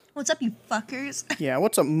What's up, you fuckers? Yeah,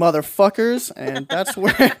 what's up, motherfuckers? And that's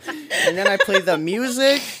where... And then I play the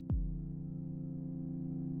music.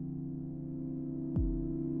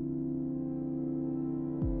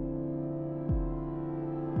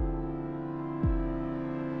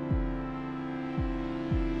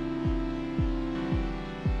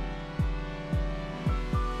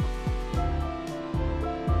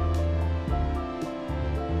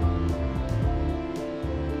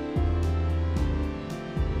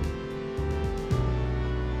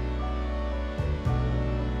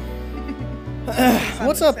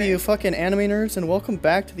 What's up, you fucking anime nerds, and welcome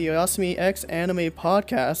back to the Yasumi X Anime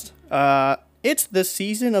Podcast. It's the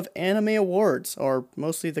season of anime awards, or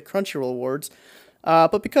mostly the Crunchyroll awards.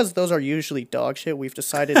 But because those are usually dog shit, we've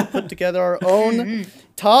decided to put together our own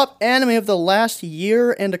top anime of the last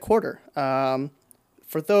year and a quarter.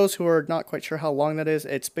 For those who are not quite sure how long that is,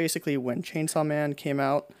 it's basically when Chainsaw Man came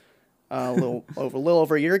out a little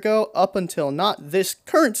over a year ago, up until not this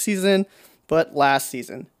current season, but last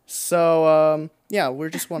season. So, yeah, we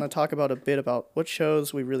just want to talk about a bit about what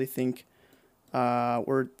shows we really think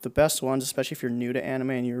were the best ones, especially if you're new to anime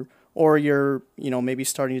and you're maybe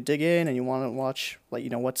starting to dig in and you want to watch,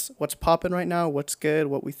 what's popping right now, what's good,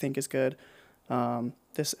 what we think is good.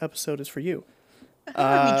 This episode is for you. Who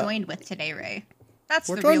are we joined with today, Ray? That's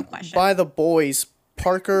the real question. By the boys,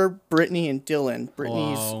 Parker, Brittany, and Dylan.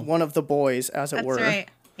 Brittany's one of the boys, as it were. That's right.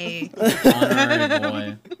 Hey.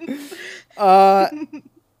 Honorary boy.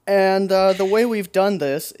 And the way we've done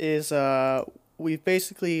this is we've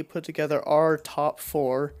basically put together our top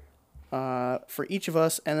four for each of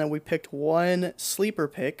us, and then we picked one sleeper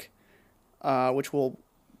pick, which we'll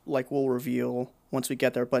reveal once we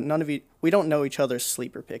get there. But we don't know each other's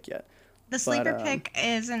sleeper pick yet. The sleeper pick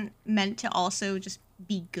isn't meant to also just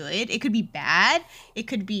be good. It could be bad. It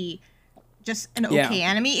could be just an okay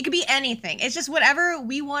anime. It could be anything. It's just whatever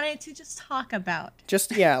we wanted to just talk about.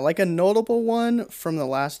 Just, like a notable one from the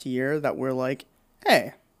last year that we're like,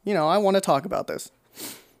 hey, I want to talk about this.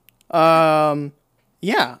 Yeah,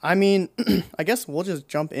 I mean, I guess we'll just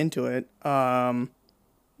jump into it.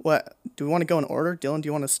 What, do we want to go in order? Dylan, do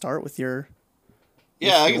you want to start with your...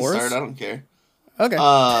 Yeah, I can start. I don't care.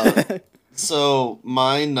 Okay. So,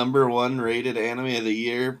 my number one rated anime of the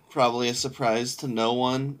year, probably a surprise to no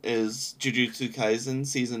one, is Jujutsu Kaisen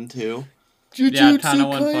Season 2. Jujutsu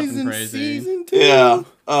Kaisen Season 2. Yeah.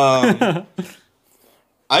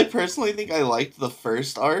 I personally think I liked the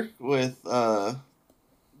first arc with Gojo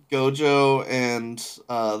and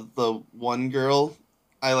the one girl.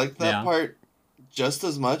 I liked that part just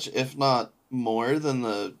as much, if not more, than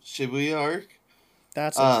the Shibuya arc.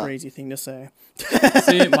 That's a crazy thing to say.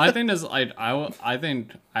 See, my thing is, I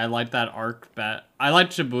think I like that arc I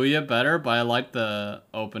like Shibuya better, but I like the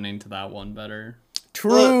opening to that one better.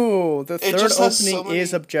 True. The third opening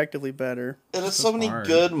is objectively better. It has so many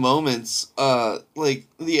good moments. Like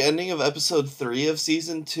the ending of episode 3 of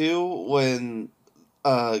season 2 when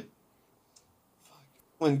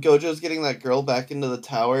Gojo's getting that girl back into the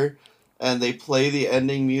tower and they play the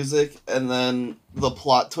ending music and then the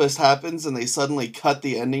plot twist happens and they suddenly cut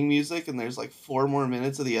the ending music and there's like 4 more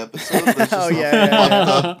minutes of the episode. That's just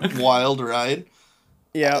fucked up wild ride.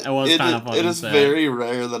 Yeah, it is very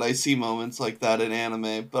rare that I see moments like that in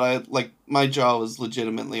anime, but my jaw was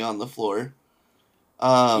legitimately on the floor.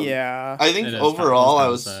 I think overall I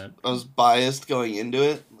was biased going into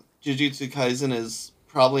it. Jujutsu Kaisen is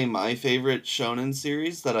probably my favorite shonen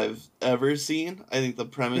series that I've ever seen. I think the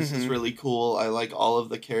premise is really cool. I like all of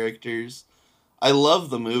the characters. I love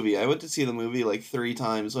the movie. I went to see the movie like 3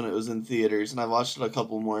 times when it was in theaters, and I've watched it a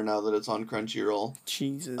couple more now that it's on Crunchyroll.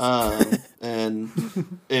 Jesus. And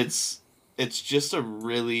it's just a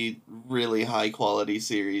really, really high quality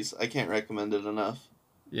series. I can't recommend it enough.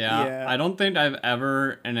 Yeah. I don't think I've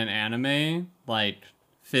ever in an anime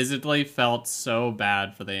physically felt so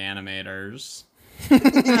bad for the animators. Oh,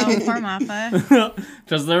 poor Mappa.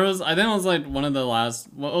 Because I think it was one of the last,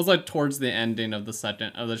 it was towards the ending of the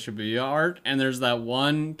Shibuya arc, and there's that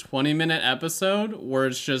one 20-minute episode where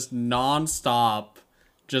it's just non-stop,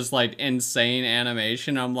 just insane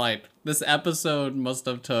animation. I'm like, this episode must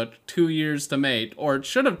have took 2 years to make, or it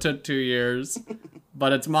should have took 2 years,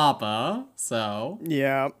 but it's Mappa, so.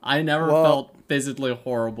 Yeah. I never felt physically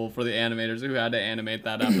horrible for the animators who had to animate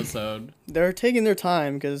that episode. They're taking their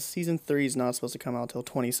time because season 3 is not supposed to come out till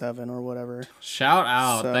 27 or whatever. Shout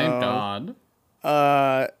out, thank God.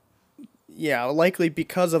 Yeah, likely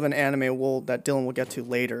because of an anime that Dylan will get to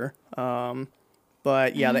later.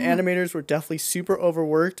 But yeah, the animators were definitely super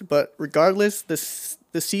overworked. But regardless, the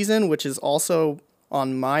season, which is also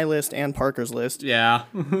on my list and Parker's list, yeah,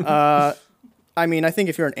 I mean, I think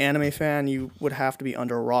if you're an anime fan, you would have to be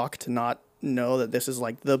under a rock to not know that this is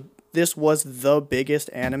like this was the biggest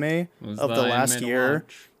anime of the last year.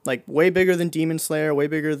 Like way bigger than Demon Slayer, way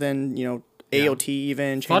bigger than, you know, AOT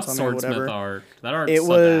even, Chainsaw Man, whatever. Art. That art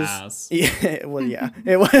ass. Yeah, well, yeah,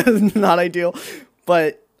 it was not ideal,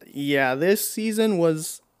 but yeah, this season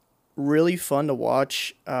was really fun to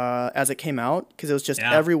watch as it came out, because it was just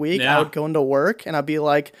every week I would go into work and I'd be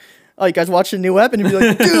like, oh, you guys watched a new ep? And you'd be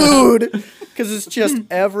like, dude, because it's just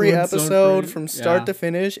every episode from start to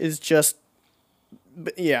finish is just,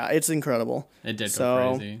 yeah, it's incredible. It did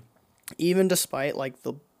go crazy. Even despite like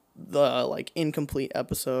the like incomplete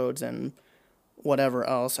episodes and whatever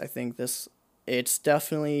else, I think it's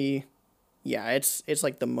definitely, it's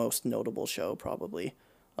like the most notable show probably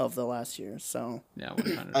of the last year. So yeah,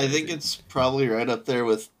 100%. I think it's probably right up there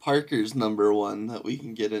with Parker's number one that we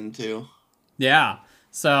can get into. Yeah.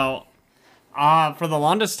 So for the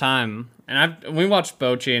longest time, and we watched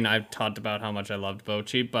Bocchi, and I've talked about how much I loved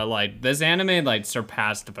Bocchi, but like this anime like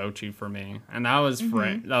surpassed Bocchi for me, and that was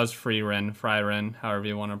Frieren, however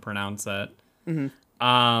you want to pronounce it.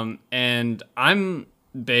 Mm-hmm. And I'm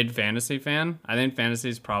a big fantasy fan. I think fantasy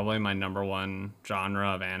is probably my number one genre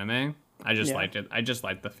of anime. I just liked it. I just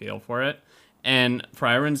liked the feel for it, and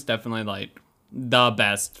Frieren's definitely like the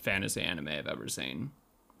best fantasy anime I've ever seen.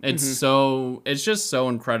 It's it's just so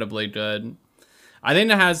incredibly good. I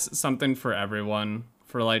think it has something for everyone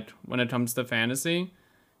for like when it comes to fantasy,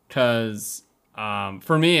 because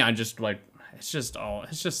for me, I just like it's just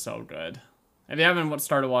so good. If you haven't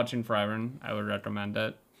started watching Frieren, I would recommend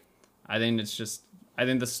it. I think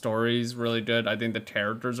the story's really good. I think the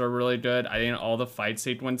characters are really good. I think all the fight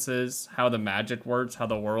sequences, how the magic works, how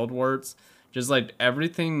the world works, just like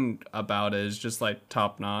everything about it is just like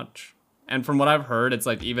top notch. And from what I've heard, it's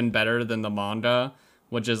like even better than the manga,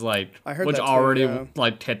 which is like already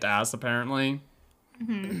like kicked ass apparently.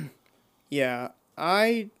 Mm-hmm. Yeah,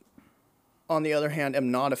 I, on the other hand,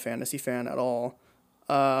 am not a fantasy fan at all,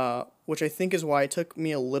 which I think is why it took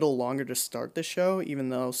me a little longer to start this show, even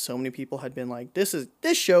though so many people had been like, "This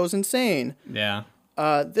show's insane." Yeah.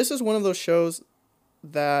 This is one of those shows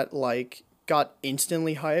that like got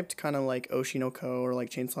instantly hyped, kind of like Oshinoko or like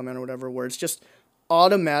Chainsaw Man or whatever, where it's just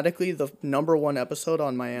automatically the number one episode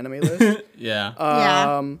on my anime list. Yeah.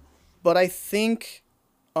 But I think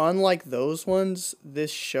unlike those ones, this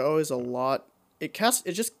show is it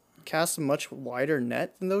just casts a much wider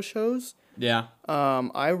net than those shows. Yeah.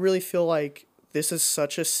 I really feel like this is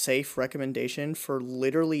such a safe recommendation for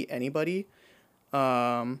literally anybody. It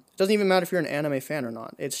doesn't even matter if you're an anime fan or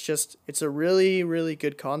not. It's a really, really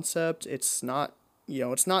good concept. It's not,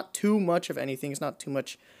 it's not too much of anything. It's not too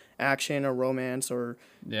much action or romance or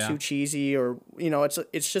too cheesy or,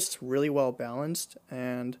 it's just really well balanced.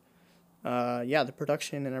 And, the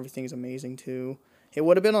production and everything is amazing too. It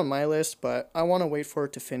would have been on my list, but I want to wait for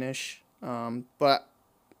it to finish. But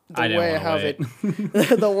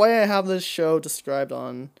the way I have this show described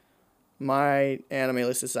on my anime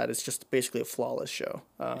list is that it's just basically a flawless show.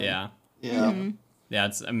 Yeah,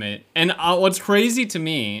 it's amazing. And what's crazy to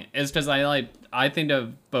me is because I think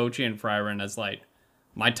of Bocchi and Frieren as like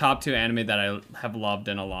my top two anime that I have loved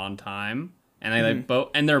in a long time, and I like both,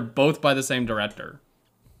 and they're both by the same director.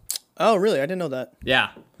 Oh, really? I didn't know that. Yeah.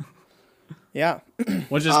 Yeah.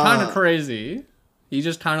 Which is kind of crazy. He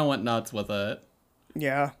just kind of went nuts with it.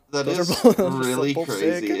 Yeah. That is really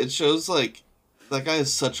crazy. Sick. It shows like that guy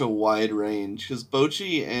has such a wide range, because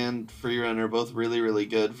Bocchi and Frieren are both really, really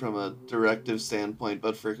good from a directive standpoint,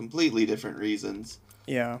 but for completely different reasons.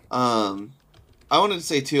 Yeah. I wanted to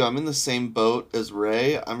say too, I'm in the same boat as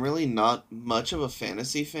Ray. I'm really not much of a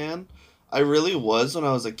fantasy fan. I really was when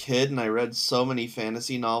I was a kid, and I read so many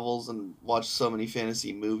fantasy novels and watched so many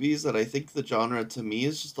fantasy movies that I think the genre to me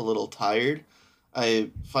is just a little tired. I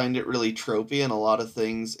find it really tropey, and a lot of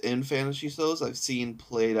things in fantasy shows I've seen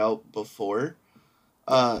played out before.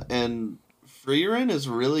 And Frieren is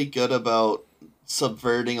really good about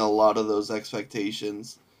subverting a lot of those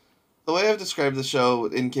expectations. The way I've described the show,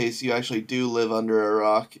 in case you actually do live under a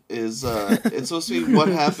rock, is it's supposed to be what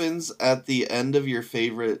happens at the end of your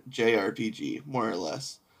favorite JRPG, more or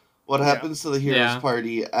less. What happens to the hero's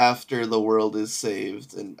party after the world is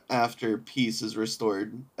saved and after peace is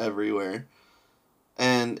restored everywhere.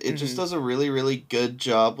 And it just does a really, really good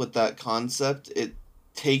job with that concept. It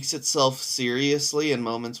takes itself seriously in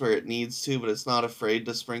moments where it needs to, but it's not afraid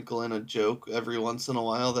to sprinkle in a joke every once in a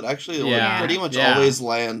while that actually would pretty much always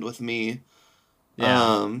land with me.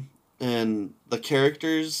 Yeah. And the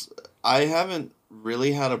characters, I haven't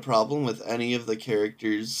really had a problem with any of the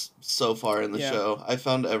characters so far in the show. I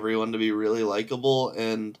found everyone to be really likable,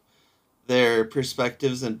 and their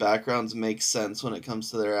perspectives and backgrounds make sense when it comes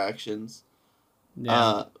to their actions.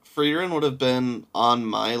 Yeah. Frieren would have been on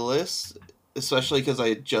my list, especially because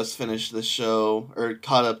I just finished the show, or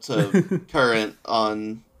caught up to current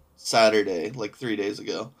on Saturday, like 3 days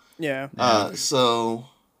ago. Yeah. So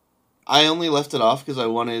I only left it off because I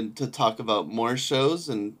wanted to talk about more shows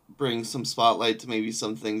and bring some spotlight to maybe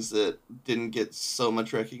some things that didn't get so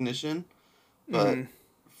much recognition. But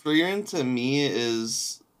Frieren to me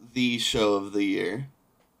is the show of the year.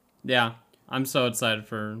 Yeah. I'm so excited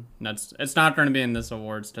for next. It's not going to be in this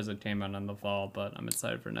awards because it came out in the fall, but I'm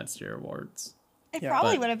excited for next year awards. It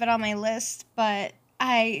probably would have been on my list, but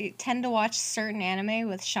I tend to watch certain anime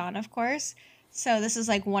with Sean, of course. So this is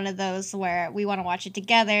like one of those where we want to watch it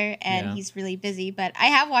together, and he's really busy. But I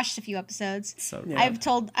have watched a few episodes. So I've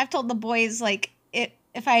told the boys like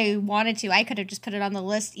if I wanted to, I could have just put it on the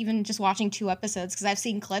list, even just watching 2 episodes, because I've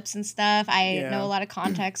seen clips and stuff. I know a lot of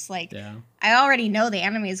context. Like, I already know the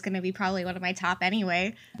anime is going to be probably one of my top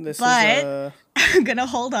anyway. I'm going to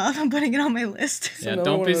hold off on putting it on my list. Yeah,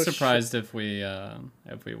 don't be surprised if we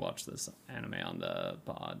watch this anime on the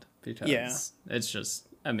pod, because it's just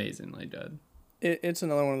amazingly good. It's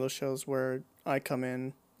another one of those shows where I come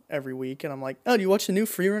in every week and I'm like, oh, do you watch the new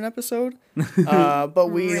Frieren episode? But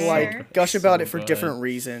we like gush about it for different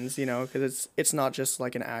reasons, you know, because it's not just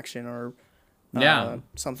like an action or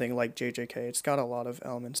something like JJK. It's got a lot of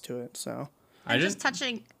elements to it. So just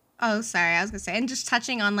touching on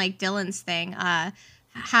like Dylan's thing,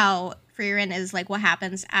 how Frieren is like what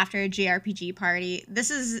happens after a JRPG party.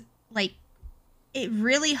 This is like, it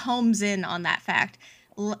really homes in on that fact.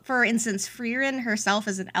 For instance, Frieren herself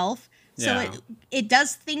is an elf. So it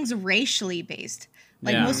does things racially based.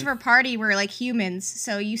 Like most of her party were like humans.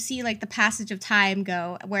 So you see like the passage of time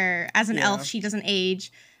go where as an elf, she doesn't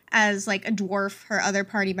age. As like a dwarf, her other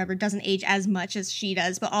party member doesn't age as much as she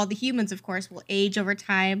does. But all the humans, of course, will age over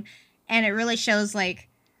time. And it really shows like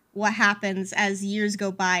what happens as years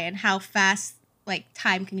go by and how fast like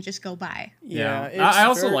time can just go by. I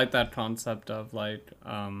also like that concept of like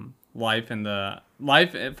life from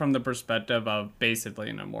the perspective of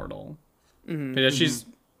basically an immortal. Because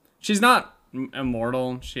she's not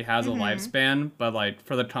immortal, she has a lifespan, but like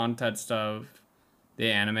for the context of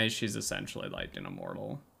the anime, she's essentially like an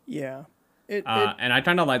immortal. And I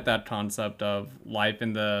kind of like that concept of life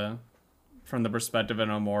from the perspective of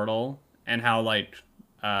an immortal, and how like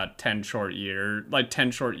 10 short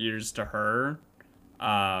years to her,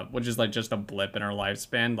 which is like just a blip in her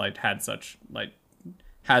lifespan, like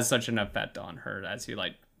has such an effect on her as you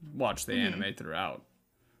like watch the anime throughout.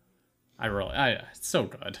 It's so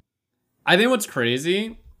good. I think what's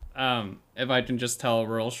crazy, if I can just tell a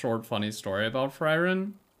real short funny story about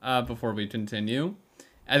Frieren before we continue.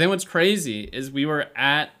 I think what's crazy is we were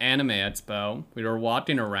at Anime Expo, we were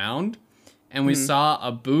walking around, and we saw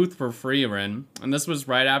a booth for Frieren, and this was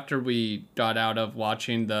right after we got out of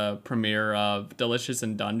watching the premiere of Delicious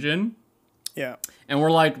in Dungeon. Yeah. And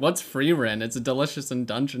we're like, what's Frieren? It's a Delicious in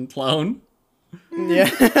Dungeon clone. Yeah.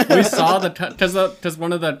 We saw because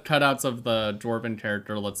one of the cutouts of the dwarven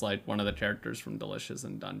character looks like one of the characters from Delicious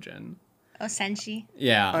in Dungeon. Osenshi.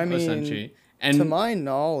 Yeah, I mean, Osenshi. And to my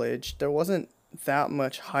knowledge, there wasn't that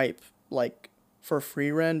much hype like for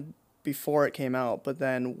Frieren before it came out, but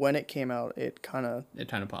then when it came out, it kind of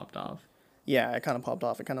popped off. Yeah, it kind of popped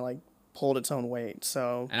off. It kind of like pulled its own weight.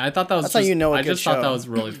 So and I thought that was that's how you know I just thought that was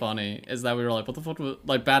really funny. Is that we were like, what the fuck was,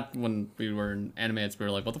 like back when we were in Anime Expo, we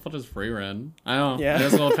were like, what the fuck is Frieren? I don't know. Yeah,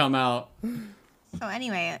 this will come out. So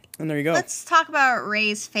anyway, and there you go. Let's talk about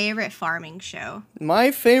Ray's favorite farming show.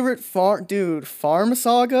 My favorite Farm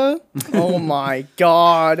Saga. Oh my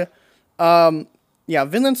god. Yeah,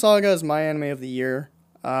 Vinland Saga is my anime of the year.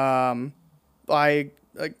 By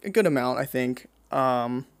a good amount, I think.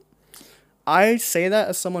 I say that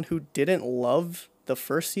as someone who didn't love the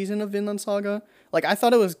first season of Vinland Saga. Like, I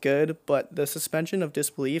thought it was good, but the suspension of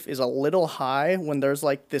disbelief is a little high when there's,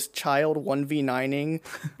 like, this child 1v9ing,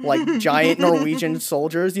 like, giant Norwegian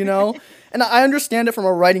soldiers, you know? And I understand it from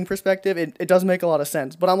a writing perspective. It does make a lot of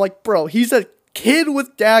sense. But I'm like, bro, he's a kid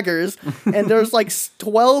with daggers, and there's, like,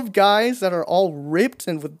 12 guys that are all ripped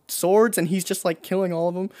and with swords, and he's just, like, killing all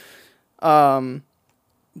of them.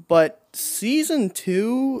 But season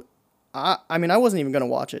 2... I mean, I wasn't even going to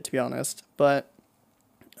watch it, to be honest, but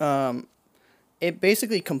it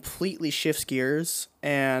basically completely shifts gears,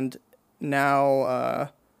 and now,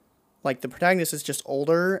 like, the protagonist is just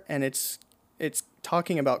older, and it's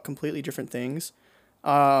talking about completely different things.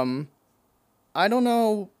 I don't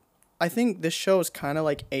know, I think this show is kind of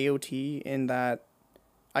like AOT in that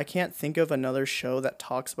I can't think of another show that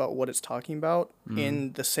talks about what it's talking about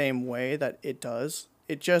in the same way that it does.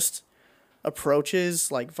 It just...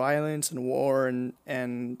 approaches like violence and war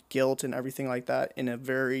and guilt and everything like that in a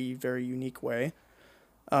very, very unique way.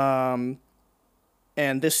 And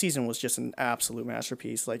this season was just an absolute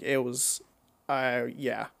masterpiece. Like, it was,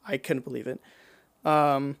 I couldn't believe it.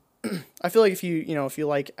 I feel like if you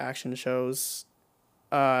like action shows,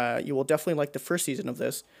 you will definitely like the first season of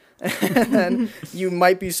this. And then you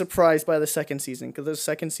might be surprised by the second season, because the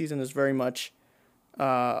second season is very much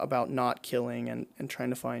about not killing and trying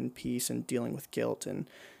to find peace and dealing with guilt. And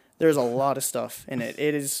there's a lot of stuff in it.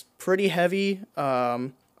 It is pretty heavy.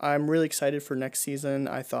 I'm really excited for next season.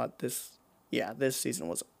 I thought this season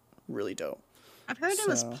was really dope. I've heard it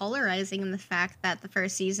was polarizing in the fact that the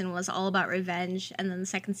first season was all about revenge, and then the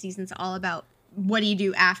second season's all about what do you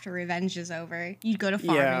do after revenge is over. You go to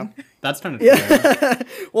farming. Yeah. That's kind of fair.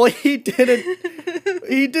 Well, he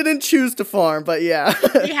didn't choose to farm, but yeah.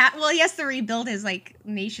 He has to rebuild his like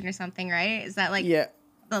nation or something, right? Is that like the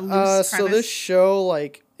loose premise? So this show,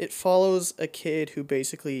 like, it follows a kid who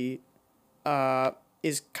basically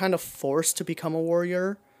is kind of forced to become a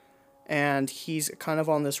warrior. And he's kind of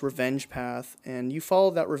on this revenge path, and you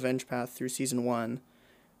follow that revenge path through season 1.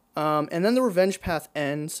 And then the revenge path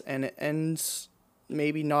ends, and it ends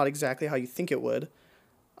maybe not exactly how you think it would.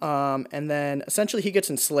 And then essentially he gets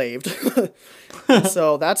enslaved.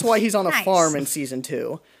 So that's why he's on a farm in season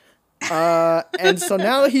 2. And so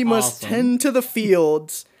now he must tend to the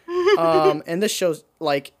fields. And this shows,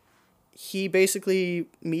 like, he basically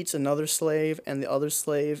meets another slave, and the other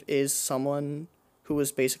slave is someone who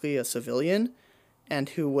was basically a civilian and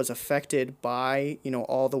who was affected by,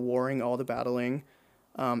 all the warring, all the battling.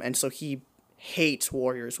 And so he hates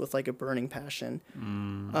warriors with like a burning passion.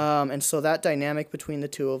 And so that dynamic between the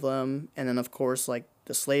two of them, and then of course like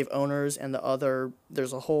the slave owners and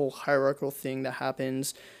there's a whole hierarchical thing that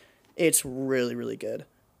happens. It's really, really good.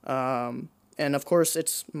 And of course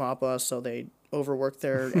it's MAPPA, so they overwork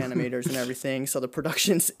their animators and everything. So the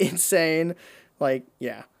production's insane. Like,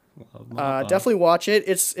 yeah. Definitely watch it.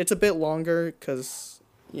 It's a bit longer because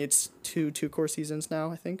it's two core seasons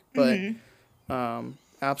now, I think. But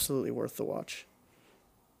absolutely worth the watch.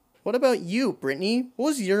 What about you, Brittany? What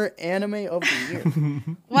was your anime of the year?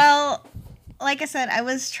 Well, like I said, I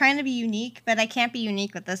was trying to be unique, but I can't be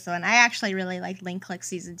unique with this one. I actually really liked Link Click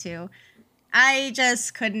Season 2. I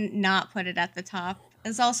just couldn't not put it at the top.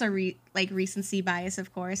 It's also recency bias,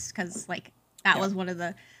 of course, because that was one of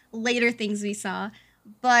the later things we saw.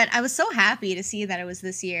 But I was so happy to see that it was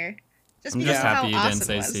this year. I'm just happy you didn't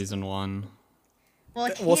say season 1.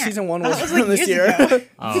 Well, season 1 was from this year.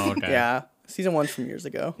 Oh, okay. Yeah, season 1's from years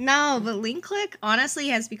ago. No, but Link Click honestly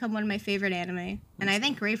has become one of my favorite anime, and I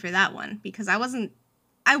thank Ray for that one because I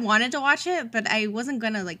wanted to watch it, but I wasn't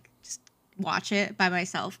gonna just watch it by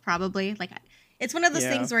myself. Probably it's one of those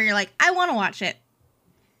things where you're like, I want to watch it,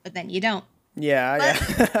 but then you don't. Yeah.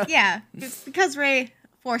 Yeah, it's because Ray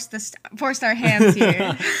forced our hands here.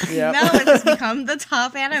 Now it has become the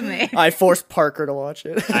top anime. I forced Parker to watch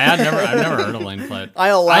it. I've never heard of Link Click.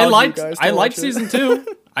 I liked season 2.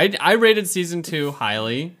 I rated season 2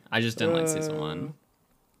 highly. I just didn't like season 1.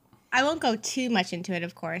 I won't go too much into it,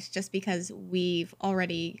 of course, just because we've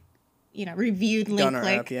already, reviewed Link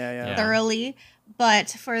Click thoroughly.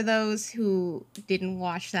 But for those who didn't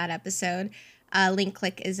watch that episode, Link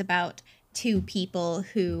Click is about two people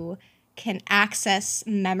who can access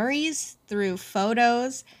memories through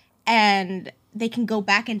photos, and they can go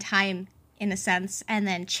back in time in a sense and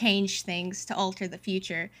then change things to alter the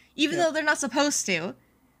future, even though they're not supposed to.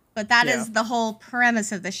 But that is the whole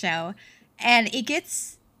premise of the show. And it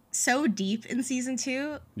gets so deep in season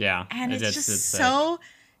 2. Yeah. And it's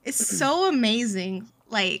so amazing.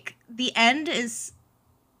 Like, the end is...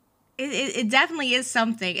 It definitely is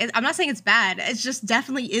something. I'm not saying it's bad. It just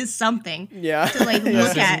definitely is something. Yeah. To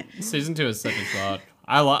look at. Season 2 is such a thought.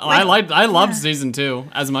 I loved season 2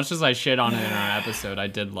 as much as I shit on it in our episode. I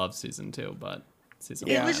did love season 2, but season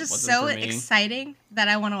 1 it was just so exciting that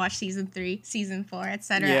I want to watch season 3, season 4,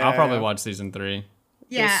 etc. Yeah. I'll probably watch season 3.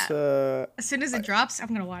 Yeah. As soon as it drops, I'm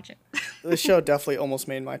gonna watch it. The show definitely almost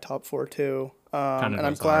made my top 4 too. And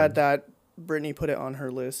I'm glad that Brittany put it on her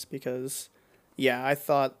list because. Yeah, I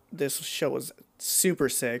thought this show was super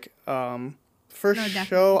sick. First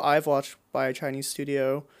show I've watched by a Chinese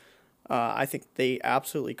studio. I think they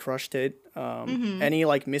absolutely crushed it. Any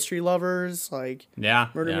mystery lovers,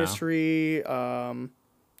 murder mystery, and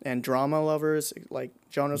drama lovers,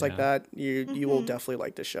 genres like that, you will definitely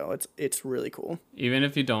like the show. It's really cool. Even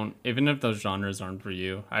if those genres aren't for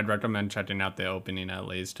you, I'd recommend checking out the opening at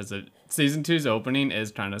least, because season 2's opening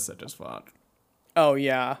is kind of sick as fuck. Oh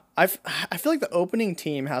yeah, I feel like the opening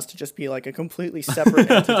team has to just be a completely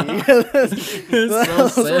separate entity.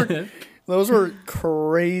 Those were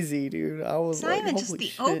crazy, dude. I was it's not even just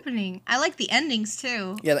the opening. I like the endings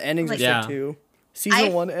too. Yeah, the endings are sick too.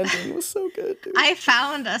 Season 1 ending was so good, dude. I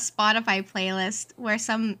found a Spotify playlist where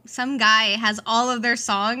some guy has all of their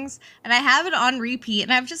songs, and I have it on repeat,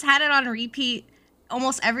 and I've just had it on repeat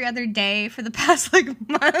almost every other day for the past like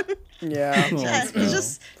month. Yeah, it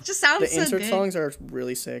just sounds so good. The insert songs are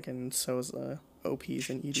really sick, and so is OPs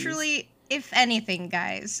and EDs. Truly, if anything,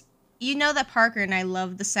 guys, you know that Parker and I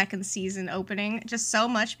love the second season opening just so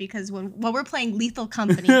much because when we're playing Lethal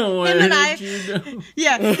Company, him and I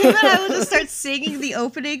will just start singing the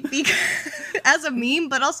opening because, as a meme,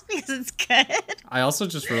 but also because it's good. I also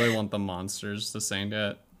just really want the monsters to sing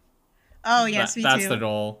it. Oh yes, me too. That's the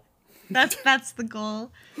goal. That's the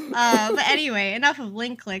goal. But anyway, enough of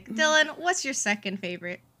Link Click. Dylan, what's your second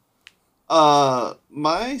favorite?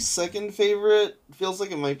 My second favorite feels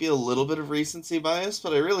like it might be a little bit of recency bias,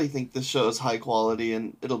 but I really think this show is high quality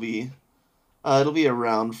and it'll be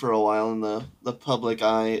around for a while in the public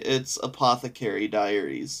eye. It's Apothecary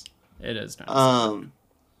Diaries. It is nice.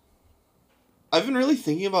 I've been really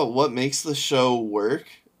thinking about what makes the show work,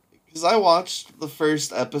 because I watched the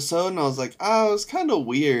first episode and I was like, it was kind of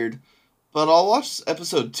weird, but I'll watch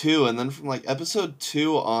episode 2, and then from like episode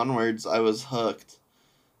 2 onwards, I was hooked.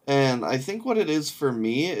 And I think what it is for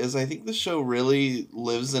me is I think the show really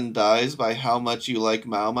lives and dies by how much you like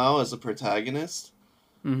Mao Mao as a protagonist.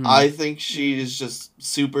 Mm-hmm. I think she is just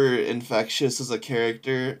super infectious as a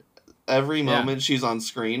character. Every moment she's on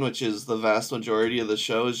screen, which is the vast majority of the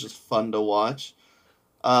show, is just fun to watch.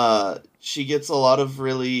 She gets a lot of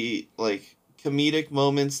really like comedic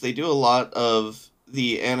moments. They do a lot of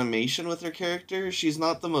the animation with her character. She's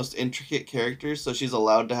not the most intricate character, so she's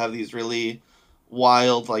allowed to have these really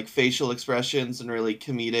wild like facial expressions and really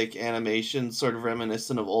comedic animations, sort of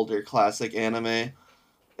reminiscent of older classic anime.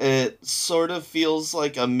 It sort of feels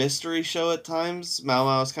like a mystery show at times. Mao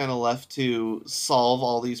Mao is kind of left to solve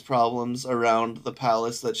all these problems around the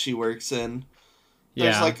palace that she works in.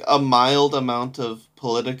 There's like a mild amount of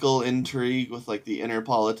political intrigue with like the inner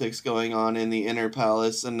politics going on in the inner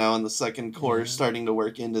palace, and now in the second course starting to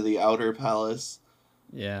work into the outer palace.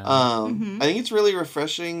 Yeah. I think it's really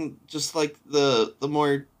refreshing, just like the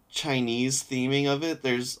more Chinese theming of it.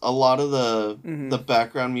 There's a lot of the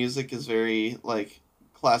background music is very like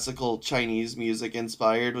classical Chinese music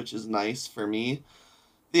inspired, which is nice for me.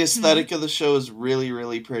 The aesthetic of the show is really,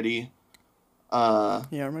 really pretty. Yeah,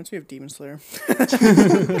 it reminds me of Demon Slayer.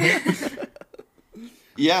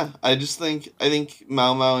 Yeah, I think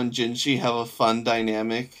Mao Mao and Jinshi have a fun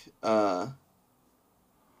dynamic. Yeah.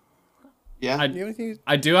 I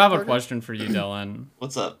do have a question for you, Dylan.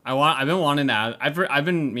 What's up? I've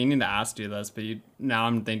been meaning to ask you this, but now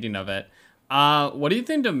I'm thinking of it. What do you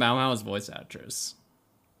think of Mao Mao's voice actress?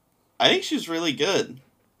 I think she's really good.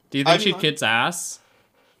 Do you think she kicks ass?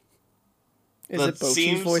 Is it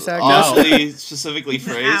Bochi's voice actor? Awfully specifically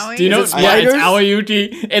phrased. Do you know? Yeah, it's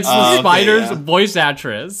Aoyuki. It's the Spider's voice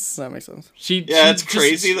actress. That makes sense. It's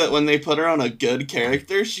crazy that when they put her on a good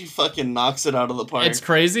character, she fucking knocks it out of the park. It's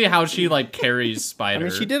crazy how she like carries Spider. I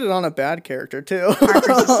mean, she did it on a bad character too.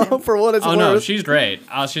 For what it's worth. Oh no, she's great.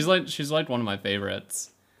 She's like one of my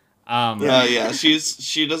favorites.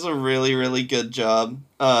 She does a really, really good job.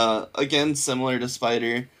 Again, similar to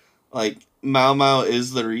Spider, like Mao Mao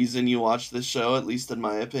is the reason you watch this show, at least in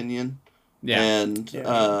my opinion. Yeah. And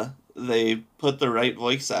they put the right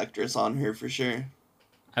voice actress on her for sure.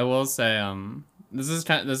 I will say, this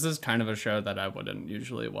is kind of a show that I wouldn't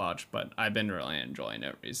usually watch, but I've been really enjoying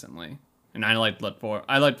it recently, and I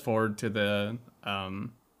look forward to the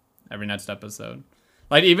every next episode.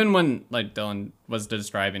 Like, even when like Dylan was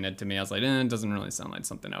describing it to me, I was like, it doesn't really sound like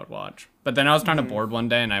something I would watch. But then I was kind of bored one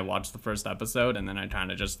day, and I watched the first episode, and then I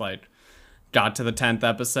kind of just like got to the 10th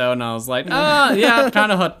episode, and I was like, yeah,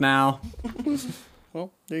 kind of hooked now.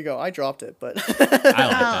 Well, there you go. I dropped it, but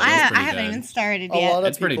I haven't even started yet.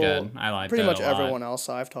 It's pretty good. I like it. Pretty much everyone else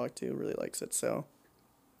I've talked to really likes it. So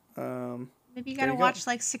maybe you gotta watch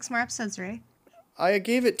like 6 more episodes, Ray. I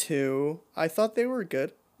gave it 2. I thought they were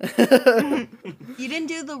good. You didn't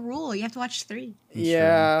do the rule. You have to watch 3.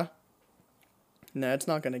 Yeah. No, it's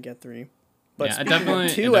not gonna get 3. But it definitely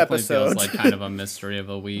feels like kind of a mystery of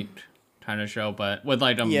a week kind of show, but with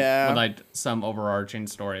like some overarching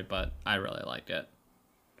story. But I really like it.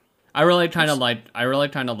 I really kind of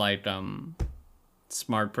like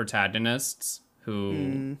smart protagonists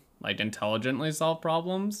who like intelligently solve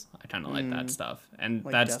problems. I kind of like that stuff, and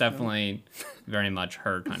like that's definitely very much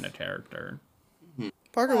her kind of character.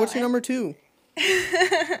 Parker, what's your number 2?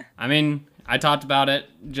 I mean, I talked about it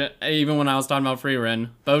even when I was talking about Frieren.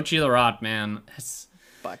 Bocchi the Rock, man. It's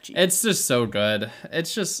just so good.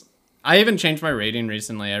 It's just, I even changed my rating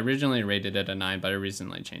recently. I originally rated it a 9, but I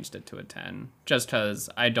recently changed it to a 10. Just because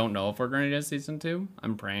I don't know if we're going to get season 2.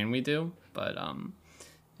 I'm praying we do. But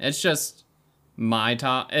it's just my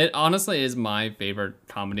top. It honestly is my favorite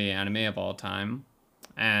comedy anime of all time.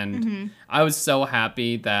 And I was so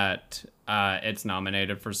happy that it's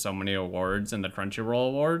nominated for so many awards in the Crunchyroll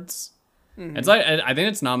Awards. It's like, I think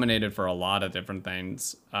it's nominated for a lot of different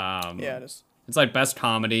things. Yeah, it is. It's like best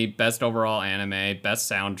comedy, best overall anime, best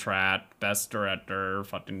soundtrack, best director,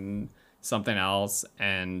 fucking something else.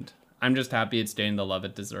 And I'm just happy it's getting the love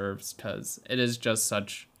it deserves because it is just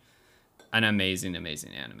such an amazing,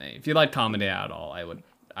 amazing anime. If you like comedy at all,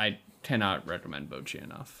 I cannot recommend Bocchi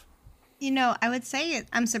enough. You know, I would say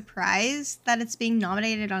I'm surprised that it's being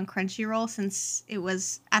nominated on Crunchyroll since it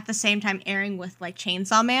was at the same time airing with like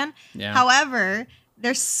Chainsaw Man. Yeah. However,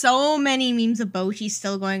 there's so many memes of Bocchi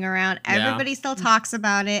still going around. Everybody still talks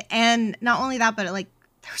about it. And not only that, but like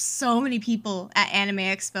there's so many people at Anime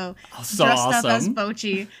Expo dressed up as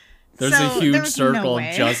Bocchi. There's a huge circle of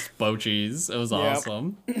just Bocchis. It was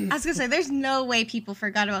awesome. I was gonna say, there's no way people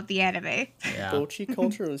forgot about the anime. Yeah. Bocchi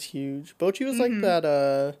culture was huge. Bocchi was like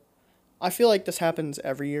that, I feel like this happens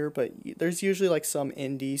every year, but there's usually like some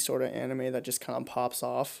indie sort of anime that just kind of pops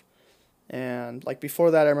off. And like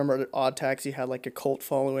before that, I remember Odd Taxi had like a cult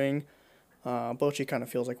following. Bocchi kind of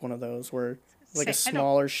feels like one of those where it's like a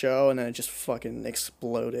smaller show and then it just fucking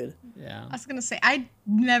exploded. Yeah. I was gonna say, I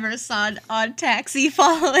never saw an Odd Taxi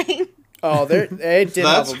following. Oh, they did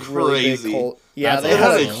have a really big cult. Yeah, they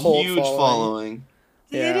had a huge following.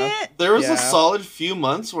 Did it? There was a solid few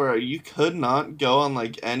months where you could not go on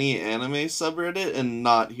like any anime subreddit and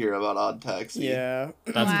not hear about Odd Taxi. Yeah.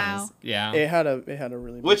 That's nice. Yeah. It had a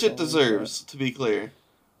really big which it deserves, to be clear.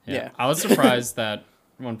 Yeah. I was surprised that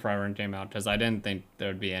when Forever came out because I didn't think there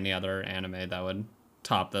would be any other anime that would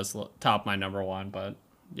top my number one, but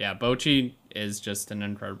yeah, Bocchi is just an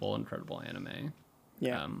incredible anime.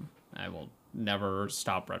 Yeah. I will never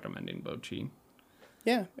stop recommending Bocchi.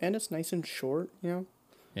 Yeah, and it's nice and short, you know.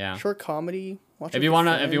 Yeah. Short comedy. If you want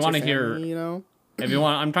to hear, you know. If you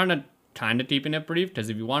want, I'm trying to kind of keeping it brief because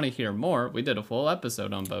if you want to hear more, we did a full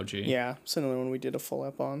episode on Bocchi. Yeah, it's another one we did a full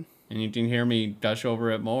ep on. And you can hear me gush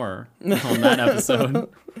over it more on that episode.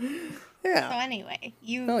 Yeah. So anyway,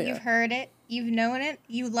 you've heard it, you've known it,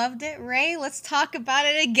 you loved it, Ray. Let's talk about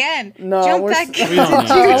it again. No, jump back into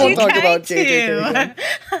I won't talk about JJK again.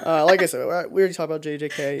 Like I said, we already talked about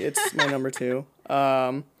JJK. It's my number 2.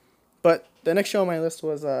 But the next show on my list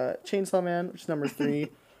was Chainsaw Man, which is number 3,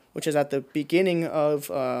 which is at the beginning of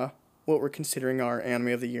what we're considering our anime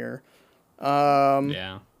of the year.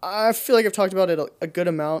 Yeah. I feel like I've talked about it a good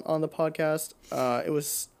amount on the podcast. It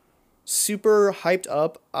was super hyped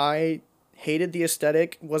up. I hated the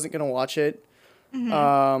aesthetic, wasn't going to watch it.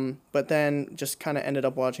 But then just kind of ended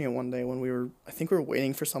up watching it one day when I think we were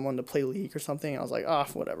waiting for someone to play League or something. I was like,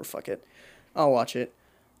 whatever, fuck it. I'll watch it.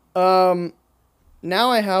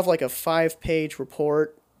 Now I have like a 5-page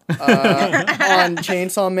report on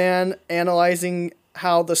Chainsaw Man analyzing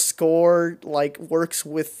how the score like works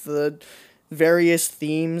with the various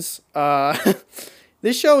themes.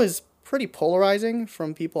 This show is pretty polarizing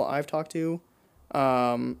from people I've talked to.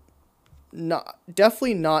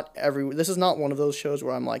 Definitely not this is not one of those shows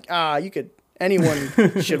where I'm like,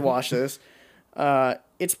 anyone should watch this.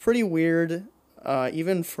 It's pretty weird,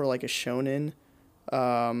 even for like a shonen.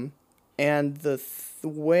 And the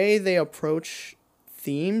way they approach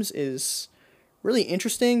themes is really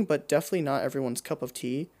interesting, but definitely not everyone's cup of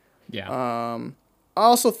tea. Yeah. I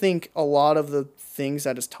also think a lot of the things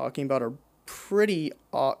that it's talking about are pretty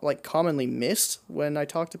like commonly missed when I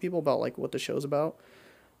talk to people about like what the show's about.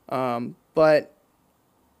 But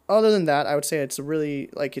other than that, I would say it's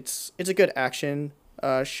really like it's a good action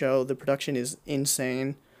show. The production is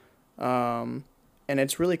insane, and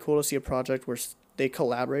it's really cool to see a project where they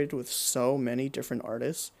collaborated with so many different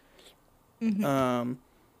artists. And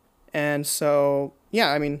so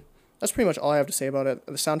yeah, I mean that's pretty much all I have to say about it.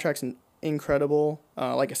 The soundtrack's incredible.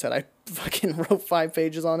 Like I said, I fucking wrote 5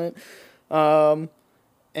 pages on it. Yeah,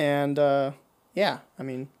 I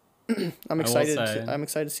mean, I'm excited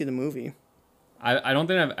to see the movie. I don't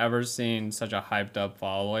think I've ever seen such a hyped up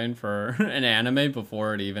following for an anime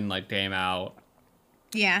before it even like came out.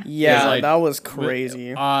 Yeah. Yeah, like, that was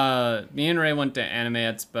crazy. Me and Ray went to Anime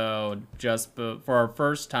Expo for our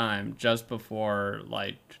first time just before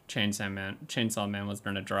like Chainsaw Man was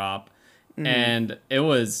going to drop, and it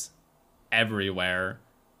was everywhere.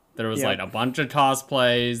 There was like a bunch of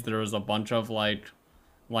cosplays. There was a bunch of like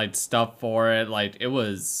stuff for it. Like it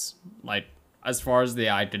was like as far as the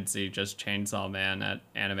eye could see, just Chainsaw Man at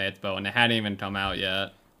Anime Expo, and it hadn't even come out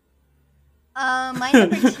yet. My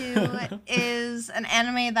number 2 is an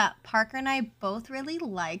anime that Parker and I both really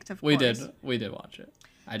liked. Of course, we did watch it.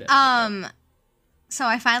 I did. So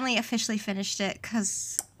I finally officially finished it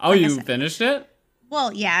because. Oh, you finished it?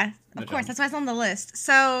 Well, yeah, of course. That's why it's on the list.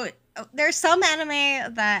 So there's some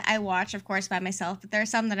anime that I watch, of course, by myself, but there are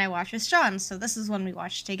some that I watch with Sean. So this is one we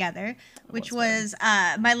watched together, which was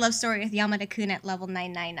My Love Story with Yamada-kun at level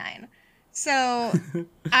 999. So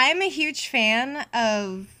I'm a huge fan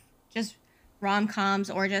of just rom-coms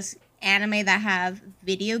or just anime that have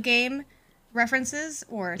video game references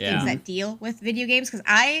or things that deal with video games, because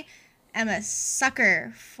I am a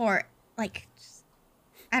sucker for, like,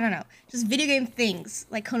 I don't know, just video game things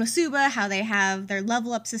like Konosuba, how they have their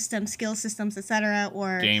level up system, skill systems, etc.,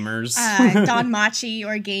 or gamers, Danmachi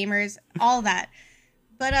or gamers, all that.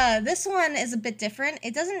 But this one is a bit different.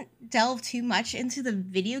 It doesn't delve too much into the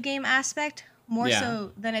video game aspect, more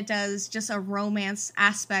so than it does just a romance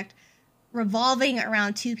aspect revolving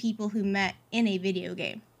around two people who met in a video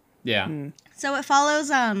game. Yeah. So it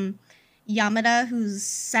follows Yamada, who's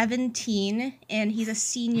 17, and he's a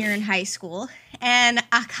senior in high school, and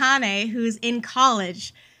Akane, who's in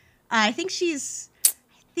college. I think she's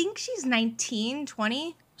 19,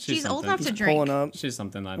 20. She's old enough to drink. She's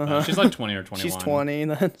something like that. She's like 20 or 21. She's 20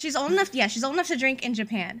 then. She's old enough. Yeah, she's old enough to drink in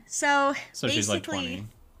Japan. So basically, she's like 20.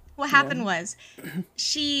 What happened was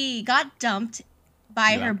she got dumped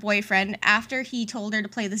by her boyfriend after he told her to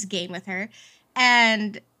play this game with her,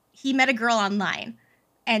 and he met a girl online,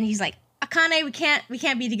 and he's like, Akane, we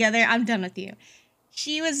can't be together. I'm done with you.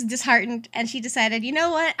 She was disheartened, and she decided, you know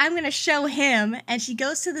what? I'm going to show him. And she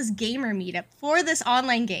goes to this gamer meetup for this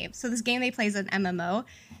online game. So this game they play is an MMO.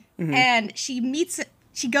 And she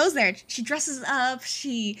goes there. She dresses up.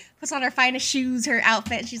 She puts on her finest shoes, her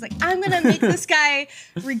outfit. And she's like, I'm going to make this guy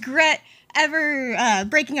regret ever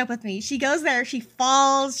breaking up with me. She goes there. She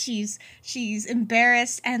falls. She's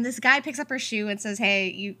embarrassed. And this guy picks up her shoe and says,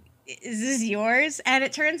 hey, is this yours? And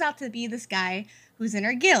it turns out to be this guy who's in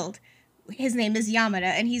her guild. His name is Yamada,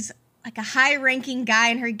 and he's like a high-ranking guy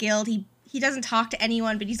in her guild. He doesn't talk to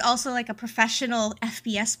anyone, but he's also like a professional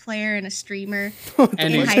FPS player and a streamer.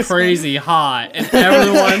 And he's crazy hot. And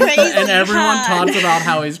everyone talks about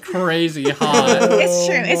how he's crazy hot.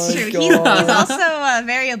 It's true. He's also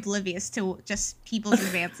very oblivious to just people's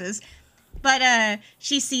advances. But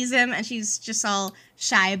she sees him, and she's just all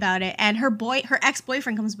shy about it. And her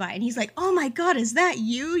ex-boyfriend comes by, and he's like, oh my god, is that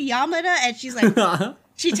you, Yamada? And she's like...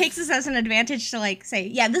 She takes this as an advantage to, like, say,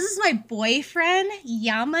 yeah, this is my boyfriend,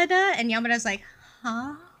 Yamada. And Yamada's like,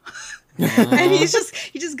 huh? And he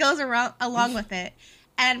just goes along with it.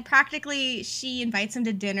 And practically, she invites him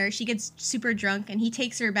to dinner. She gets super drunk, and he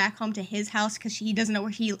takes her back home to his house because he doesn't know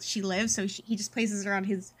where she lives. So he just places her on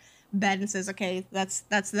his bed and says, okay, that's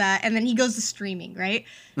that. And then he goes to streaming, right?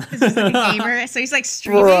 Because he's like a gamer. So he's like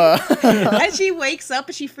streaming. And she wakes up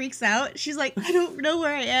and she freaks out. She's like, I don't know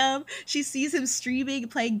where I am. She sees him streaming,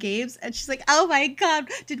 playing games. And she's like, oh my god,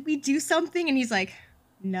 did we do something? And he's like,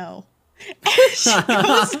 no. And she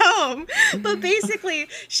goes home. But basically,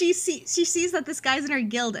 she sees that this guy's in her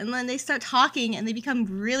guild. And then they start talking and they become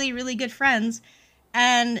really, really good friends.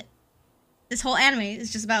 And this whole anime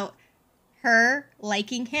is just about her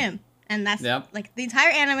liking him, and that's like the entire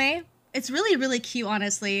anime. It's really, really cute,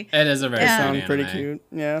 honestly. It is a very cute anime. Pretty cute.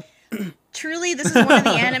 Yeah. Truly, this is one of the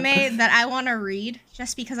anime that I want to read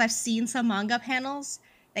just because I've seen some manga panels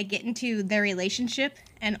that get into their relationship,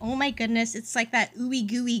 and oh my goodness, it's like that ooey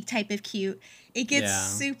gooey type of cute. It gets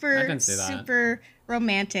super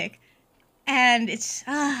romantic, and it's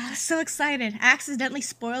so excited. I accidentally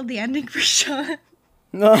spoiled the ending for Sean.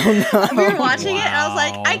 No. We were watching it, and I was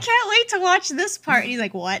like, I can't wait to watch this part. And he's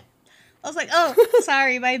like, what? I was like, oh,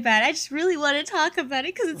 sorry, my bad. I just really want to talk about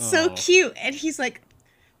it because it's so cute. And he's like,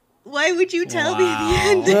 why would you tell me the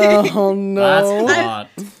ending? Oh, no. That's hot.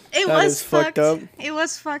 It was fucked up. It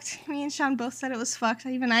was fucked. Me and Sean both said it was fucked.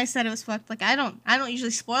 Even I said it was fucked. Like, I don't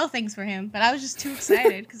usually spoil things for him, but I was just too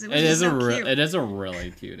excited because it was so cute. It is a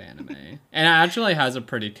really cute anime. And it actually has a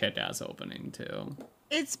pretty kick-ass opening, too.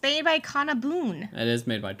 It's made by Kanabun. It is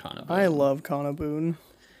made by Kanabun. I love Kanabun.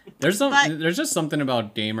 There's just something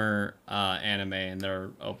about gamer anime and their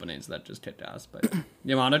openings that just kicked ass. But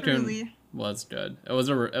Yamada-kun was good. It was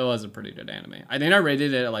a pretty good anime. I think I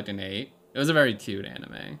rated it at like an 8. It was a very cute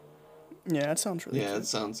anime. Yeah, it sounds really cute. Yeah, it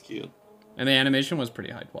sounds cute. And the animation was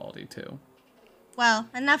pretty high quality too. Well,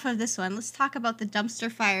 enough of this one. Let's talk about the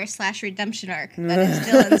dumpster fire / redemption arc that is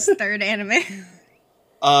Dylan's third anime.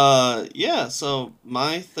 Yeah, so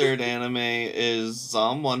my third anime is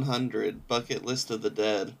Zom 100, Bucket List of the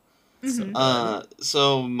Dead.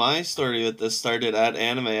 So my story with this started at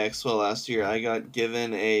Anime Expo last year. I got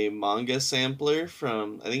given a manga sampler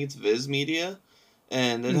from, I think it's Viz Media,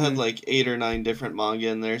 and it had like 8 or 9 different manga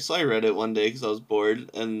in there. So I read it one day because I was bored,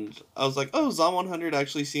 and I was like, oh, Zom 100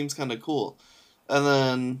 actually seems kind of cool. And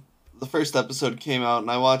then the first episode came out, and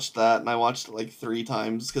I watched that, and I watched it like 3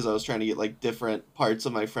 times because I was trying to get like different parts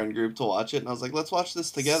of my friend group to watch it, and I was like, let's watch this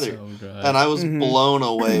together. So good. And I was blown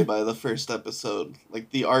away by the first episode. Like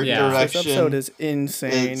the art direction. The first episode is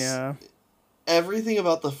insane. Yeah, everything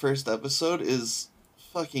about the first episode is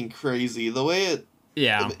fucking crazy. The way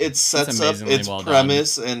it sets up its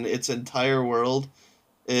premise and its entire world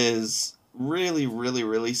is really, really,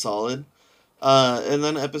 really solid. And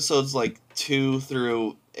then episodes like 2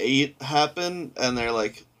 through 8 happen, and they're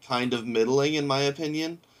like kind of middling in my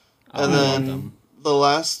opinion. And then the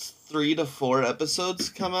last 3 to 4 episodes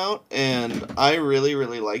come out, and I really,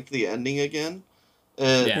 really liked the ending again.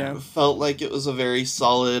 It felt like it was a very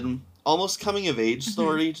solid, almost coming of age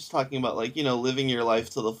story, just talking about like, you know, living your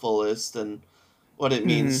life to the fullest and what it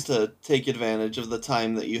means to take advantage of the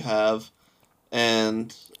time that you have.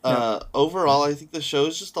 And overall, I think the show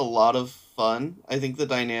is just a lot of fun. I think the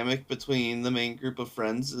dynamic between the main group of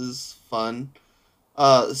friends is fun.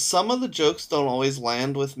 Some of the jokes don't always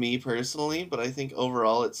land with me personally, but I think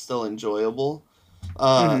overall it's still enjoyable.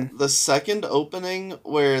 The second opening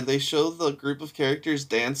where they show the group of characters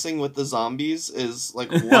dancing with the zombies is like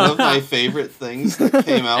one of my favorite things that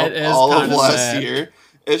came out all of last year.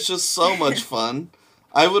 It's just so much fun.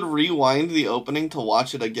 I would rewind the opening to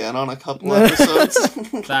watch it again on a couple episodes.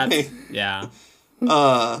 Yeah,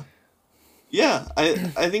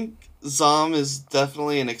 I think Zom is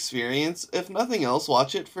definitely an experience. If nothing else,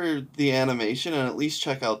 watch it for the animation and at least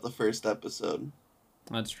check out the first episode.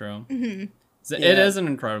 That's true. It is an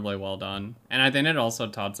incredibly well done, and I think it also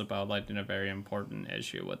talks about like in a very important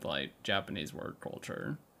issue with like Japanese word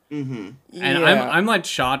culture. And I'm like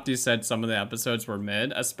shocked you said some of the episodes were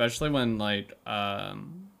mid, especially when like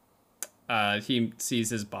he sees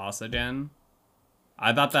his boss again.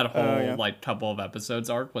 I thought that whole like couple of episodes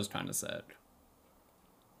arc was kind of sick.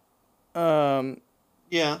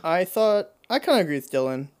 I thought I kind of agree with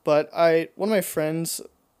Dylan, but one of my friends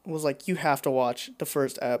was like, "You have to watch the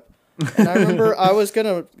first ep," and I remember I was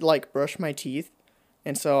gonna like brush my teeth,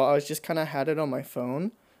 and so I was just kind of had it on my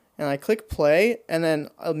phone, and I clicked play, and then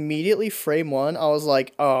immediately frame 1, I was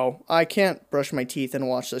like, "Oh, I can't brush my teeth and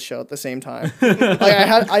watch this show at the same time." Like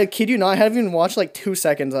I kid you not, I hadn't even watched like 2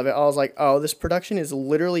 seconds of it. I was like, "Oh, this production is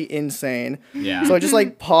literally insane." Yeah. So I just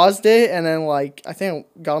like paused it, and then like I think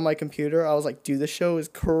I got on my computer. I was like, "Dude, this show is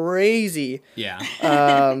crazy."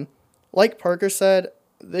 Yeah. Like Parker said,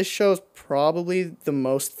 this show is probably the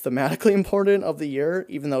most thematically important of the year,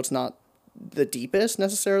 even though it's not the deepest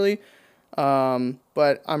necessarily.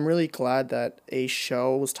 But I'm really glad that a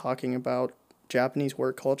show was talking about Japanese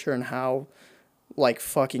work culture and how like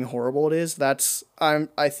fucking horrible it is.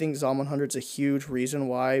 I think Zom 100's a huge reason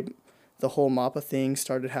why the whole MAPPA thing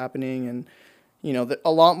started happening, and you know,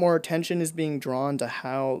 a lot more attention is being drawn to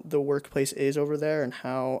how the workplace is over there and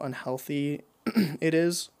how unhealthy it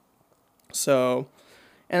is. So,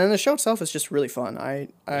 and then the show itself is just really fun. I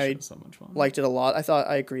so much fun. Liked it a lot.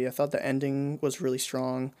 I agree. I thought the ending was really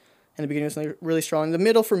strong. And the beginning was really strong. The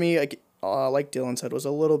middle for me, like Dylan said, was a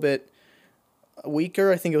little bit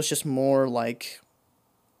weaker. I think it was just more like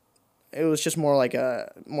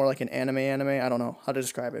an anime. I don't know how to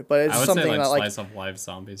describe it, but it's something say, like, that like slice of life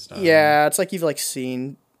zombie stuff. Yeah, it's like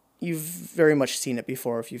you've very much seen it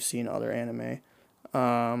before if you've seen other anime.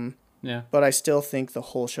 Yeah. But I still think the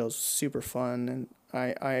whole show's super fun, and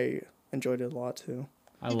I enjoyed it a lot too.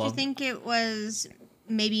 Did you think it was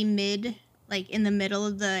maybe mid? Like in the middle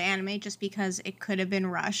of the anime, just because it could have been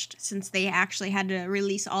rushed since they actually had to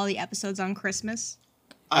release all the episodes on Christmas?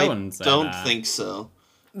 I don't think so.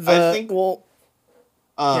 Go ahead.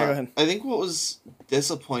 I think what was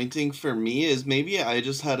disappointing for me is maybe I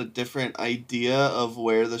just had a different idea of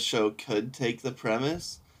where the show could take the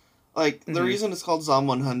premise. Like, the reason it's called Zom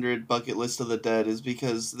 100 Bucket List of the Dead is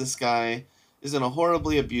because this guy is in a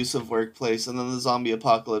horribly abusive workplace, and then the zombie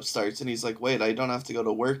apocalypse starts, and he's like, wait, I don't have to go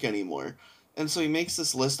to work anymore. And so he makes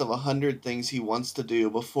this list of 100 things he wants to do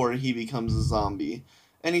before he becomes a zombie.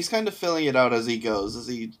 And he's kind of filling it out as he goes. As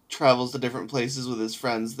he travels to different places with his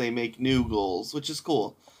friends, they make new goals, which is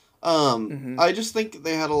cool. I just think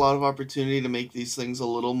they had a lot of opportunity to make these things a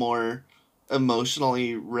little more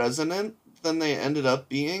emotionally resonant than they ended up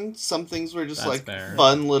being. Some things were just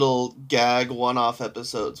fun little gag one-off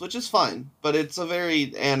episodes, which is fine. But it's a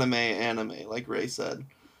very anime, like Ray said.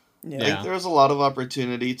 Yeah. I think there was a lot of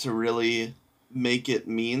opportunity to really make it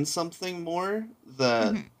mean something more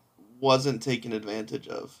that wasn't taken advantage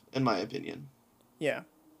of, in my opinion. Yeah.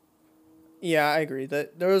 Yeah, I agree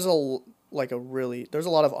that there's a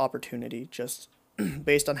lot of opportunity just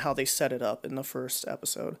based on how they set it up in the first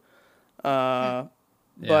episode. But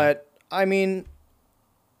I mean,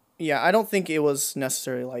 yeah, I don't think it was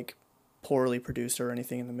necessarily like poorly produced or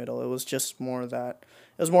anything in the middle. It was just more that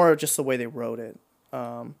it was more just the way they wrote it.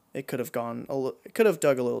 It could have dug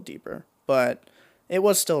a little deeper, but it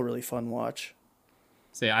was still a really fun watch.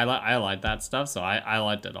 See, I like that stuff, so I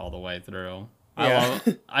liked it all the way through. Yeah.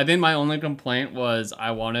 I think my only complaint was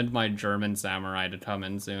I wanted my German samurai to come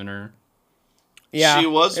in sooner. Yeah, she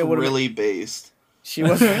was really based. She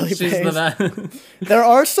was really based. There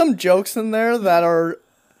are some jokes in there that are...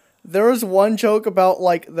 There was one joke about,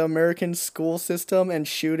 like, the American school system and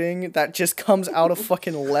shooting that just comes out of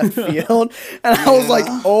fucking left field. And I was like,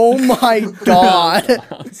 oh my god.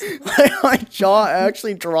 My jaw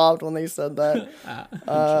actually dropped when they said that.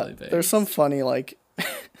 There's some funny, like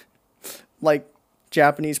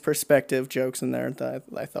Japanese perspective jokes in there that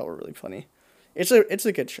I thought were really funny. It's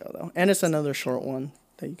a good show, though. And it's another short one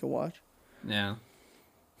that you can watch. Yeah.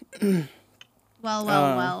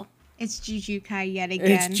 Well. It's Jujutsu yet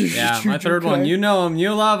again. Yeah, my third one. You know him.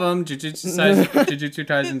 You love him. Jujutsu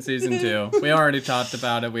Kaisen Season 2. We already talked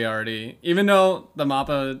about it. Even though the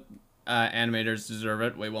MAPPA animators deserve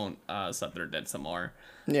it, we won't suck their dick some more.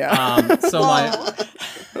 Yeah. So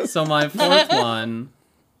my fourth one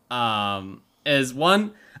is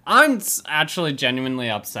one... I'm actually genuinely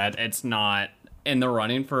upset it's not in the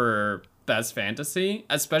running for Best Fantasy,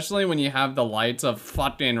 especially when you have the lights of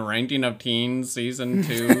fucking Ranking of Teens Season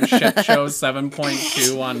 2 shit show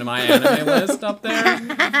 7.2 on my anime list up there.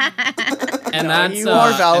 And that's you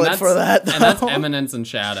are valid for that, though. And that's Eminence in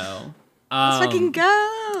Shadow. Let's fucking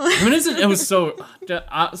go. Eminence, it was so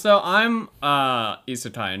I'm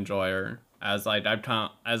isekai enjoyer, as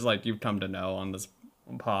you've come to know on this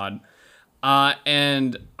pod.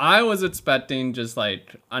 And I was expecting just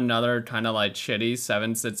like another kind of like shitty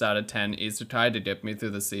 7/6 out of 10 isekai to dip me through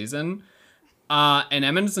the season. And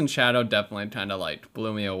Eminence in Shadow definitely kind of like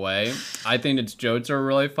blew me away. I think its jokes are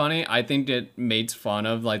really funny. I think it makes fun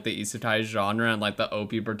of like the isekai genre and like the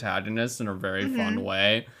OP protagonist in a very fun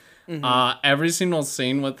way. Every single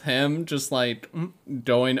scene with him just like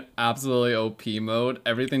going absolutely OP mode.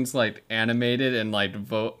 Everything's like animated and like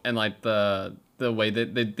the way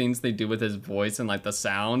that the things they do with his voice and like the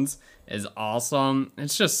sounds is awesome.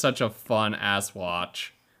 It's just such a fun ass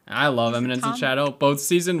watch. And I love Eminence in Shadow. Both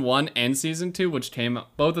season 1 and season 2,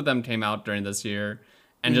 both of them came out during this year,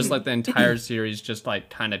 and just like the entire series just like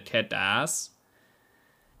kind of kicked ass.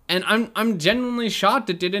 And I'm genuinely shocked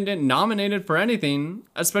it didn't get nominated for anything,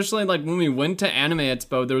 especially like when we went to Anime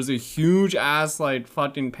Expo, there was a huge ass like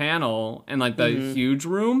fucking panel in like the huge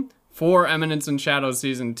room for Eminence in Shadow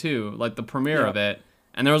Season 2, like the premiere of it.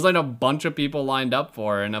 And there was like a bunch of people lined up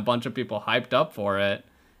for it and a bunch of people hyped up for it.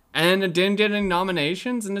 And it didn't get any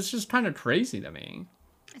nominations, and it's just kind of crazy to me.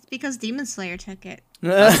 It's because Demon Slayer took it.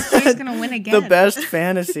 He's gonna win again. The best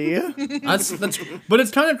fantasy. But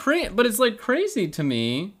it's kind of crazy. But it's like crazy to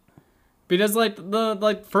me because like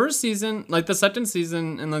the first season, like the second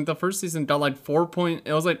season and like the first season got like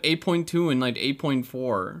it was like 8.2 and like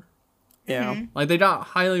 8.4. Yeah. Like they got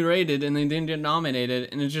highly rated and they didn't get nominated,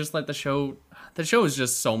 and it's just like the show is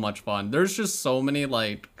just so much fun. There's just so many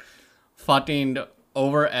like fucking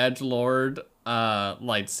over edgelord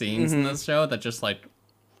like scenes in this show that just like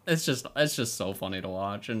it's just so funny to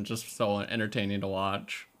watch and just so entertaining to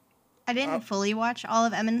watch. I didn't fully watch all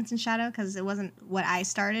of Eminence in Shadow because it wasn't what I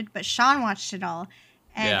started, but Sean watched it all.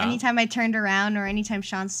 And anytime I turned around or anytime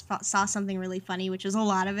Sean saw something really funny, which was a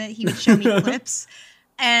lot of it, he would show me clips.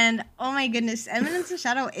 And oh my goodness, Eminence in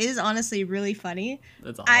Shadow is honestly really funny.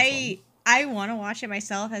 That's awesome. I want to watch it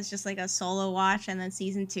myself as just like a solo watch and then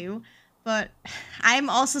season 2, but I'm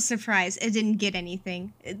also surprised it didn't get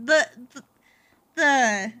anything. The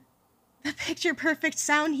picture perfect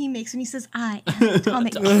sound he makes when he says, "I am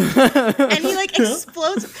atomic." And he like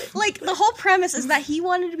explodes. Like the whole premise is that he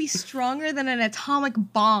wanted to be stronger than an atomic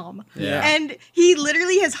bomb. Yeah. And he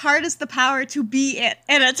literally has harnessed the power to be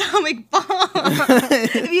an atomic bomb.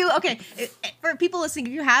 For people listening,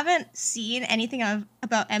 if you haven't seen anything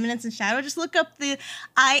about Eminence in Shadow, just look up the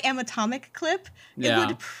 "I am atomic" clip. It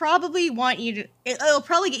would probably it'll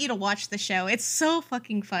probably get you to watch the show. It's so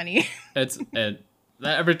fucking funny.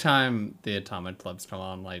 Every time the Atomic clips come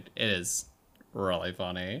on, like, it is really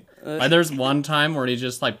funny. Like, there's one time where he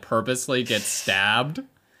just, like, purposely gets stabbed,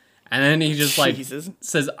 and then he just, like,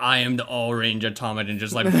 says, "I am the all-range Atomic," and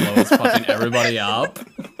just, like, blows fucking everybody up.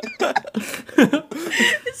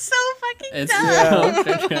 It's so fucking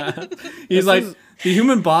dumb. He's like, The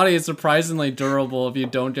human body is surprisingly durable if you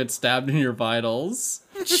don't get stabbed in your vitals.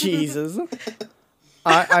 Jesus.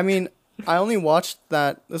 I mean, I only watched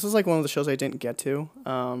that. This is like one of the shows I didn't get to.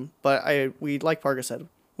 But we, like Parker said,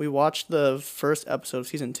 we watched the first episode of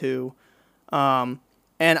season 2. And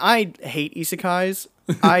I hate isekais.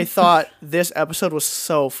 I thought this episode was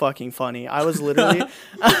so fucking funny. I was literally,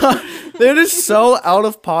 they're just so out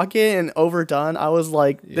of pocket and overdone. I was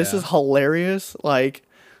like, this is hilarious. Like,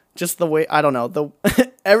 just the way, I don't know,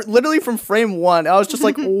 literally from frame 1, I was just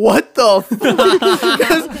like, what the fuck?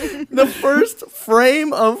 Because the first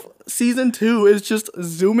frame of season 2 is just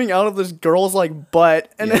zooming out of this girl's like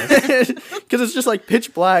butt, and because it's just like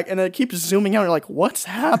pitch black, and it keeps zooming out. And you're like, what's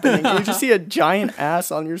happening? And you just see a giant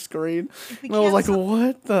ass on your screen. And I was like,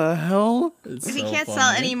 what the hell? If he can't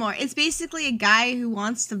sell anymore, it's basically a guy who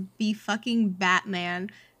wants to be fucking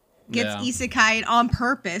Batman gets isekai'd on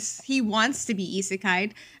purpose. He wants to be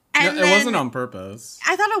isekai'd. And no, it wasn't on purpose.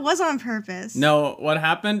 I thought it was on purpose. No, what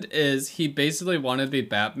happened is he basically wanted to be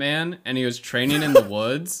Batman, and he was training in the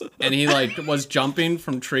woods, and he like was jumping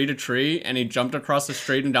from tree to tree, and he jumped across the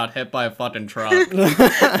street and got hit by a fucking truck.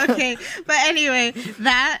 Okay, but anyway,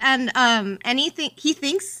 that and anything he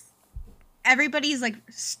thinks everybody's like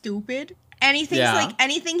stupid, and he thinks like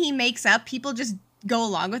anything he makes up, people just go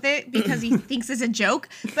along with it because he thinks it's a joke.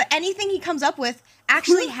 But anything he comes up with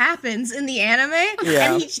actually happens in the anime,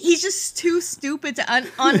 and he's just too stupid to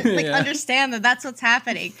understand that that's what's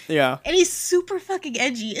happening. Yeah, and he's super fucking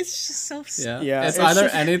edgy. It's just so stupid. Yeah. It's either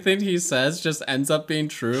anything he says just ends up being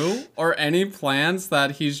true, or any plans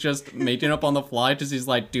that he's just making up on the fly because he's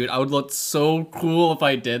like, dude, I would look so cool if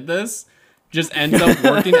I did this, just ends up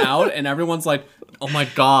working out, and everyone's like, oh my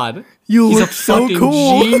god, he's look a so fucking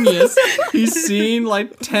cool. Genius. He's seen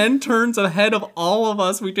like 10 turns ahead of all of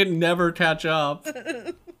us. We could never catch up.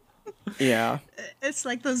 Yeah. It's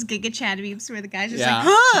like those Giga Chad memes where the guy's just like,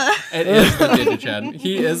 huh? It is the Giga Chad.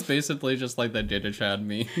 He is basically just like the Giga Chad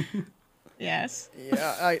meme. Yes.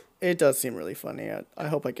 Yeah, it does seem really funny. I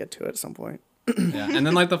hope I get to it at some point. Yeah, and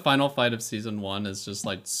then like the final fight of season 1 is just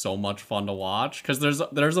like so much fun to watch, because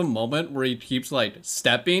there's a moment where he keeps like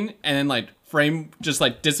stepping, and then like frame just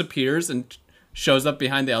like disappears and shows up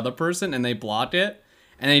behind the other person, and they block it,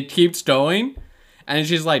 and he keeps going, and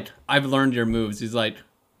she's like, I've learned your moves. He's like,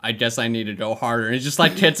 I guess I need to go harder, and he just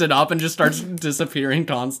like hits it up and just starts disappearing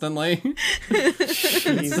constantly.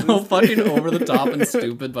 It's so fucking over the top and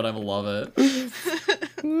stupid, but I love it.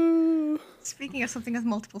 Speaking of something with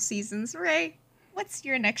multiple seasons, Ray, what's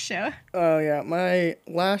your next show? Oh yeah, my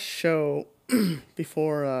last show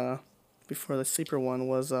before the sleeper one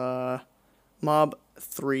was Mob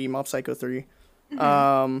Psycho 3.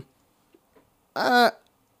 Mm-hmm.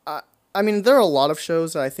 I mean, there are a lot of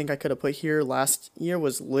shows that I think I could have put here. Last year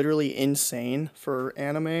was literally insane for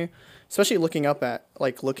anime, especially looking at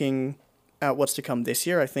what's to come this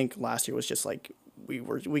year. I think last year was just like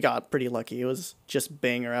we got pretty lucky. It was just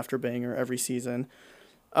banger after banger every season.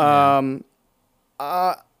 I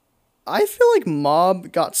feel like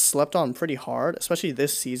Mob got slept on pretty hard, especially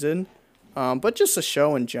this season. But just the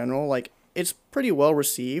show in general, like, it's pretty well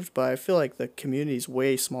received, but I feel like the community is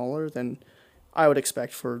way smaller than I would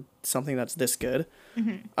expect for something that's this good.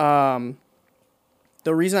 Mm-hmm.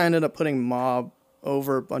 The reason I ended up putting Mob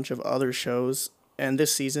over a bunch of other shows, and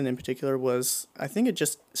this season in particular, was I think it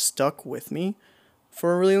just stuck with me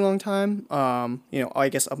for a really long time. I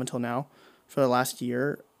guess up until now, for the last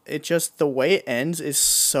year. It just, the way it ends is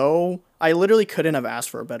so, I literally couldn't have asked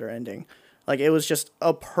for a better ending. Like, it was just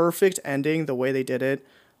a perfect ending, the way they did it.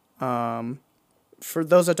 For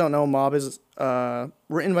those that don't know, Mob is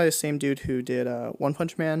written by the same dude who did One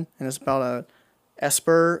Punch Man, and it's about a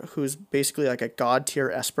Esper who's basically like a god tier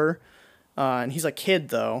Esper. And he's a kid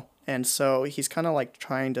though, and so he's kind of like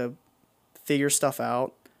trying to figure stuff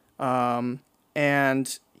out.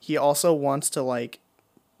 And he also wants to like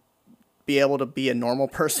be able to be a normal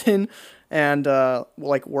person and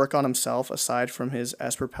like work on himself aside from his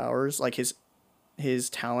Esper powers, like his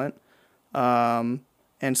talent.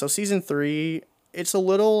 And so season 3, it's a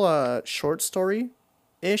little short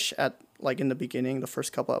story-ish at like in the beginning, the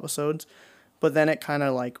first couple episodes, but then it kind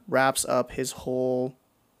of like wraps up his whole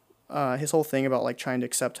thing about like trying to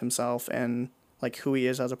accept himself and like who he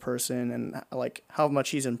is as a person and like how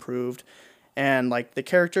much he's improved. And like the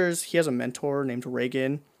characters, he has a mentor named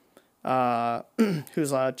Reagan,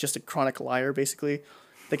 who's just a chronic liar basically.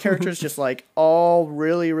 The characters just like all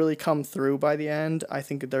really, really come through by the end. I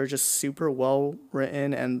think they're just super well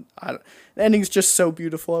written, and the ending's just so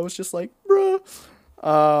beautiful. I was just like, bruh.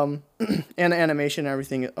 And the animation and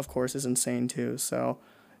everything, of course, is insane too. So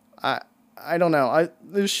I don't know.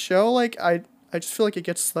 This show, like I I just feel like it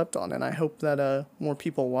gets slept on, and I hope that more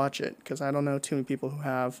people watch it, because I don't know too many people who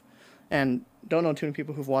have, and don't know too many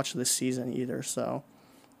people who've watched this season either. So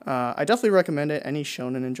I definitely recommend it. Any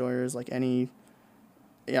shonen enjoyers, like any,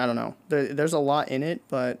 I don't know. There's a lot in it,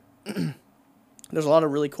 but there's a lot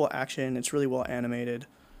of really cool action. It's really well animated,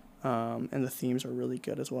 and the themes are really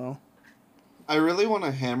good as well. I really want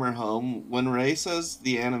to hammer home when Ray says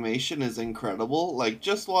the animation is incredible. Like,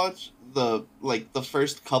 just watch the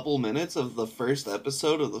first couple minutes of the first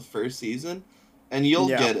episode of the first season, and you'll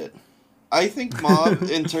get it. I think Mob,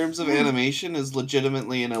 in terms of animation, is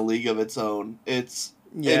legitimately in a league of its own. It's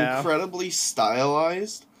incredibly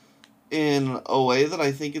stylized in a way that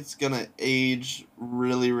I think it's gonna age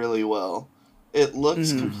really, really well. It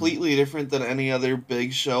looks completely different than any other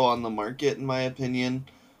big show on the market, in my opinion,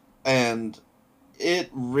 and it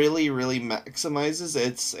really, really maximizes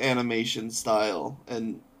its animation style,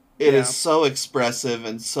 and it is so expressive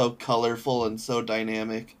and so colorful and so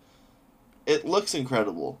dynamic. It looks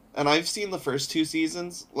incredible. And I've seen the first 2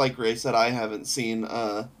 seasons. Like Ray said, I haven't seen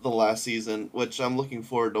the last season, which I'm looking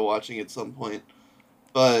forward to watching at some point.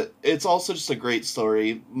 But it's also just a great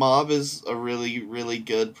story. Mob is a really, really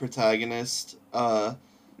good protagonist. A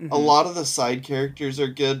lot of the side characters are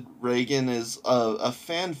good. Reagan is a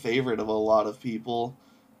fan favorite of a lot of people.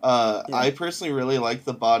 I personally really like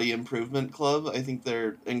the Body Improvement Club. I think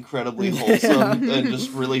they're incredibly wholesome and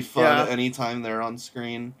just really fun anytime they're on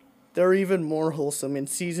screen. They're even more wholesome in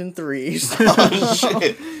season 3. So. Oh,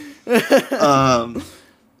 shit.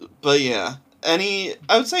 But yeah, I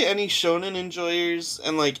would say any shonen enjoyers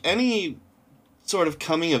and like any sort of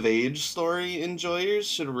coming of age story enjoyers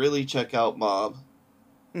should really check out Mob.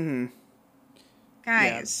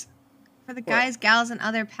 Guys, for the guys, gals, and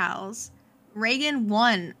other pals, Reagan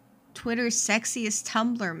won Twitter's sexiest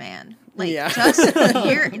Tumblr man. Just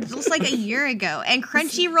like a year ago. And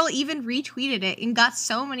Crunchyroll even retweeted it and got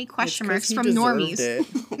so many question marks from normies.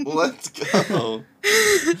 Let's go.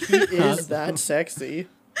 He is that sexy.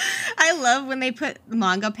 I love when they put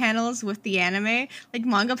manga panels with the anime. Like,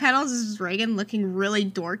 manga panels is just Reagan looking really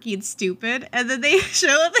dorky and stupid. And then they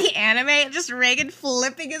show up the anime, just Reagan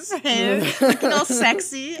flipping his head, looking all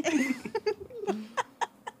sexy.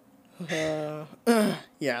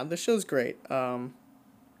 Yeah, the show's great.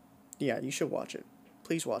 Yeah, you should watch it.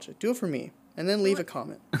 Please watch it. Do it for me. And then leave a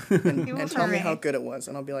comment. And tell me how good it was.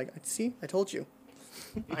 And I'll be like, see, I told you.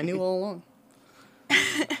 I knew all along.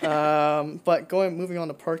 But moving on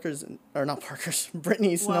to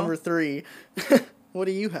Brittany's number 3. What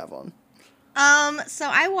do you have on? So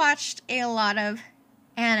I watched a lot of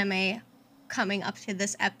anime coming up to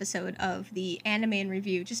this episode of the Anime in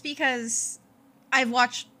Review, just because I've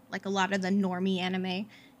watched like a lot of the normie anime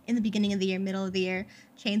in the beginning of the year, middle of the year,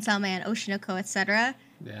 Chainsaw Man, Oshinoko, etc.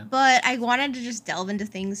 Yeah. But I wanted to just delve into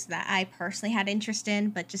things that I personally had interest in,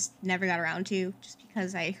 but just never got around to, just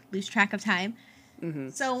because I lose track of time.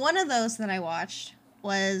 So one of those that I watched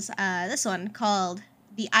was this one called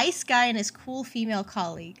The Ice Guy and His Cool Female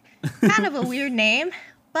Colleague. Kind of a weird name,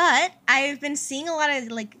 but I've been seeing a lot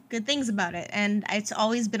of like good things about it, and it's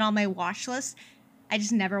always been on my watch list. I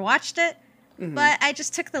just never watched it, but I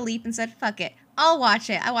just took the leap and said, fuck it, I'll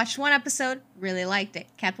watch it. I watched 1 episode, really liked it,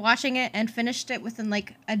 kept watching it, and finished it within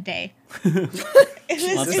like a day. It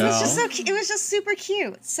was just super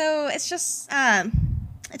cute. So it's just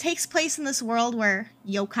it takes place in this world where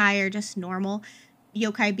yokai are just normal.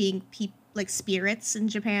 Yokai being like spirits in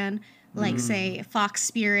Japan, like say a fox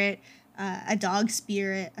spirit, a dog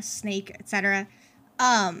spirit, a snake, etc.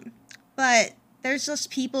 But there's just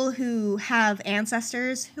people who have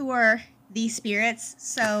ancestors who are these spirits.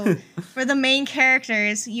 So for the main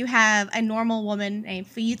characters, you have a normal woman named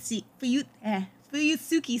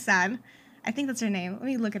Fuyutsuki-san. I think that's her name. Let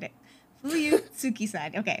me look at it.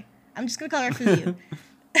 Fuyutsuki-san. Okay. I'm just going to call her Fuyu.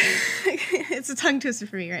 It's a tongue twister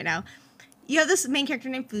for me right now. You have this main character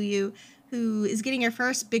named Fuyu who is getting her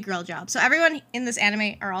first big girl job. So everyone in this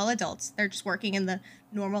anime are all adults. They're just working in the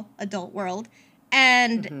normal adult world.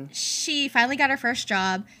 And she finally got her first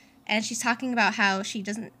job, and she's talking about how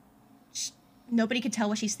nobody could tell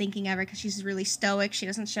what she's thinking ever because she's really stoic. She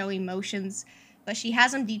doesn't show emotions, but she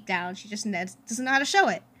has them deep down. She just doesn't know how to show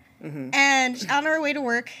it. And on her way to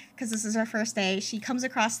work, because this is her first day, she comes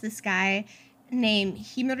across this guy named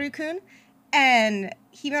Himuro-kun, and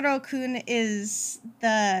Himuro-kun is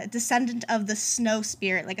the descendant of the snow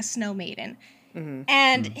spirit, like a snow maiden.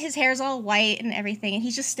 And his hair's all white and everything, and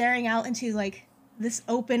he's just staring out into like this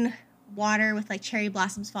open water with like cherry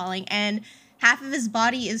blossoms falling, and half of his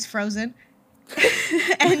body is frozen.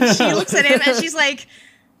 And she looks at him and she's like,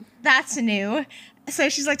 that's new. So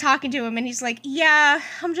she's like talking to him, and he's like, "Yeah,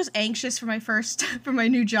 I'm just anxious for my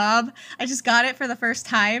new job. I just got it for the first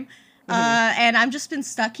time, and I've just been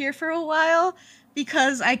stuck here for a while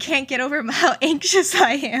because I can't get over how anxious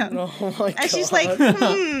I am." Oh my God. And she's like,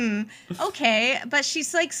 okay, but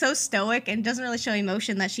she's like so stoic and doesn't really show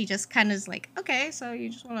emotion that she just kind of is like, okay, so you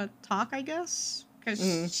just want to talk, I guess, because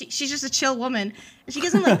she's just a chill woman, and she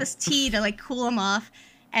gives him like this tea to like cool him off.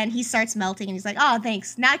 And he starts melting, and he's like, "Oh,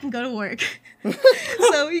 thanks. Now I can go to work."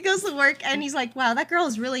 So he goes to work, and he's like, "Wow, that girl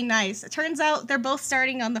is really nice." It turns out they're both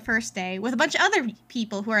starting on the first day with a bunch of other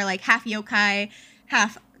people who are like half yokai,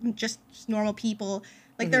 half just normal people.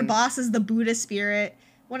 Like their boss is the Buddha spirit.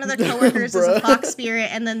 One of their coworkers is a fox spirit,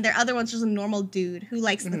 and then their other one's just a normal dude who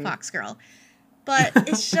likes the fox girl. But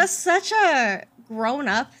it's just such a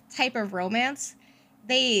grown-up type of romance.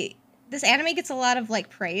 This anime gets a lot of like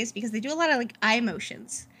praise because they do a lot of like eye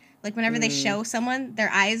motions. Like whenever they show someone, their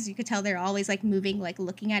eyes, you could tell they're always like moving, like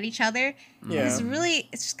looking at each other. Yeah.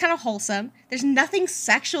 It's just kind of wholesome. There's nothing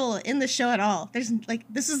sexual in the show at all. There's like,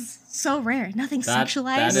 this is so rare. Nothing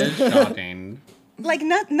sexualized. That is shocking. Like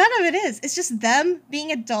none of it is. It's just them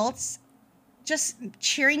being adults, just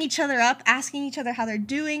cheering each other up, asking each other how they're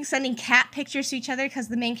doing, sending cat pictures to each other because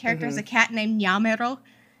the main character is a cat named Nyamero.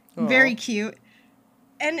 Aww. Very cute.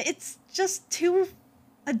 And it's just two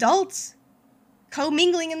adults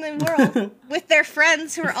co-mingling in the world with their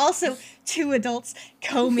friends who are also two adults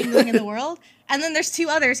co-mingling in the world. And then there's two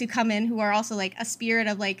others who come in who are also like a spirit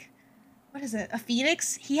of like, what is it? A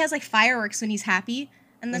phoenix? He has like fireworks when he's happy.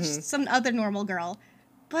 And that's just some other normal girl.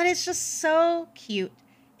 But it's just so cute.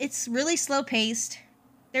 It's really slow paced.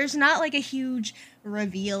 There's not like a huge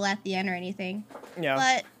reveal at the end or anything. Yeah.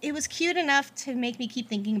 But it was cute enough to make me keep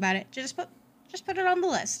thinking about it. Just put it on the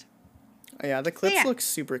list. Yeah, the clips look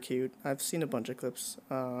super cute. I've seen a bunch of clips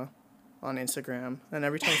on Instagram, and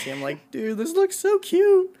every time I see them, I'm like, dude, this looks so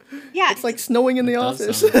cute. Yeah. It's like snowing in the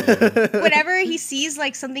office. Whenever he sees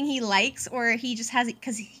like something he likes, or he just has it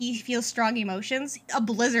because he feels strong emotions, a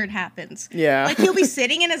blizzard happens. Yeah. Like he'll be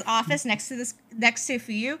sitting in his office next to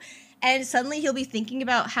Fuyu, and suddenly he'll be thinking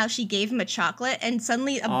about how she gave him a chocolate, and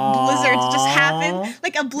suddenly a blizzard just happened.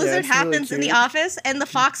 Like a blizzard happens really in the office, and the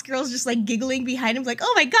fox girl's just like giggling behind him, like,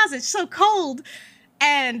 "Oh my gosh, it's so cold."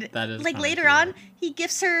 And like later on, he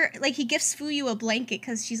gifts Fuyu a blanket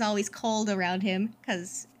because she's always cold around him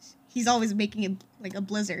because he's always making a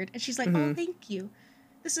blizzard. And she's like, "Oh, thank you.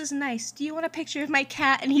 This is nice. Do you want a picture of my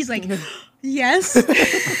cat?" And he's like, "Yes." Of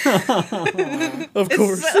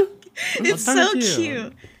course. It's so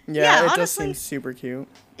cute. Yeah, it does seem super cute.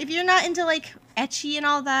 If you're not into like ecchi and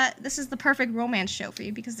all that, this is the perfect romance show for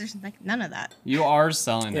you because there's like none of that. You are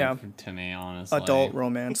selling it to me, honestly. Adult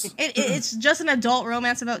romance. It's just an adult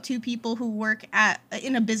romance about two people who work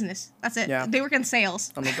in a business. That's it. Yeah. They work in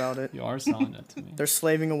sales. I'm about it. You are selling it to me. They're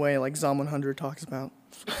slaving away like Zom 100 talks about.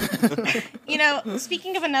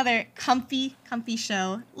 Speaking of another comfy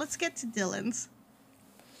show, let's get to Dylan's.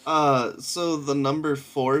 So the number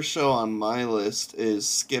 4 show on my list is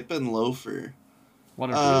Skippin' Loafer. What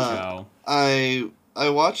a good show. I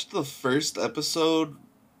watched the first episode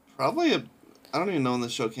probably I don't even know when the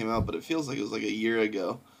show came out, but it feels like it was like a year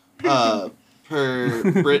ago.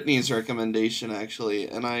 Per Brittany's recommendation actually,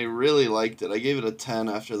 and I really liked it. I gave it a 10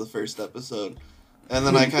 after the first episode. And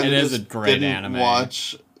then I kind of just didn't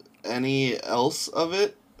watch any else of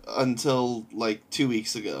it until like 2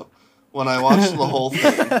 weeks ago, when I watched the whole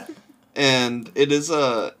thing. And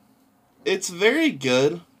it's very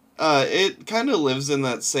good. It kind of lives in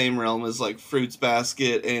that same realm as like Fruits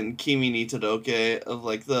Basket and Kimi ni Todoke, of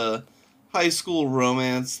like the high school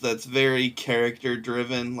romance that's very character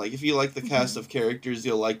driven. Like if you like the cast of characters,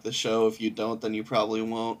 you'll like the show. If you don't, then you probably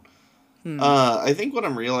won't. I think what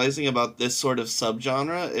I'm realizing about this sort of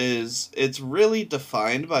subgenre is it's really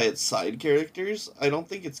defined by its side characters. I don't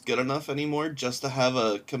think it's good enough anymore just to have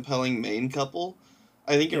a compelling main couple.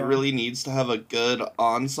 I think it really needs to have a good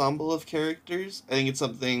ensemble of characters. I think it's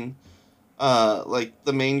something like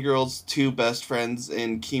the main girl's 2 best friends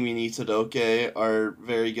in Kimi ni Todoke are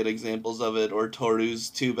very good examples of it, or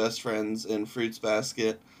Toru's 2 best friends in Fruits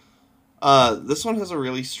Basket. This one has a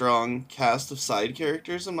really strong cast of side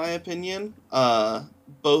characters, in my opinion.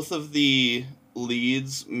 Both of the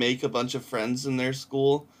leads make a bunch of friends in their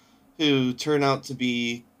school who turn out to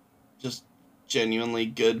be just genuinely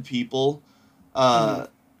good people.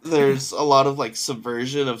 There's a lot of like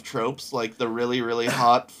subversion of tropes, like the really, really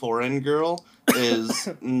hot foreign girl is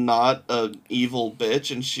not an evil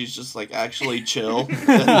bitch, and she's just like actually chill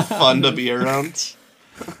and fun to be around.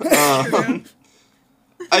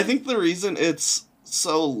 I think the reason it's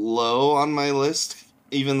so low on my list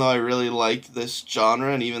even though I really like this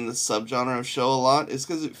genre and even this subgenre of show a lot, is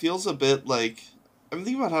because it feels a bit like, I'm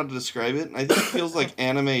thinking about how to describe it, and I think it feels like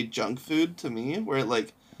anime junk food to me, where it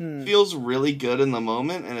like feels really good in the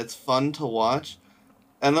moment and it's fun to watch.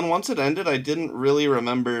 And then once it ended, I didn't really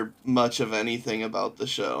remember much of anything about the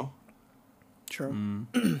show. True.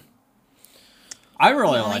 I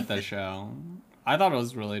really liked the show. I thought it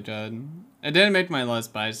was really good. It didn't make my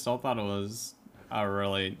list, but I still thought it was I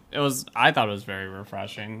thought it was very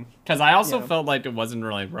refreshing. Because I also felt like it wasn't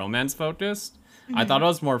really romance focused. Mm-hmm. I thought it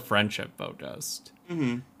was more friendship focused.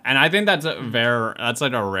 Mm-hmm. And I think that's that's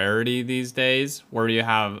like a rarity these days, where you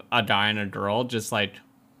have a guy and a girl just like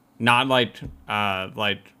not like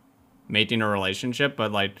making a relationship,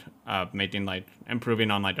 but like making like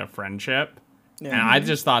improving on like a friendship. Yeah. And I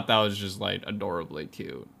just thought that was just like adorably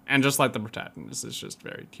cute, and just like the protagonist is just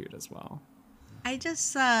very cute as well. I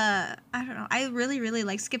just I don't know. I really, really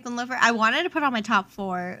like Skip and Loafer. I wanted to put on my top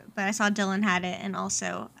 4, but I saw Dylan had it, and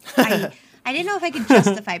also I didn't know if I could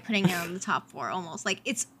justify putting it on the top 4. Almost like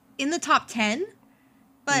it's in the top 10,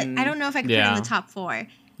 but I don't know if I could put it in the top 4.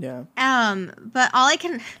 Yeah. But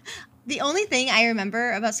the only thing I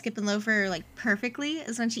remember about Skip and Loafer like perfectly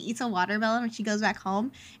is when she eats a watermelon when she goes back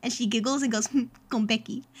home and she giggles and goes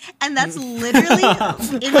Konbeki, and that's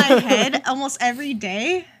literally in my head almost every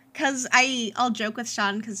day. Because I'll joke with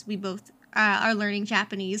Sean because we both are learning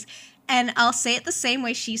Japanese, and I'll say it the same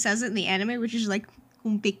way she says it in the anime, which is like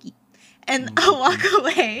Konbeki, and I'll walk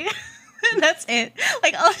away, and that's it.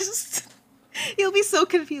 Like he'll be so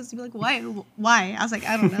confused. He'll be like, why? I was like,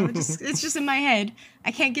 I don't know. It's just in my head.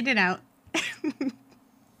 I can't get it out. It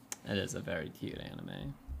is a very cute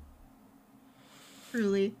anime.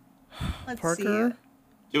 Truly. Let's Parker? see.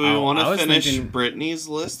 Do we want to finish Brittany's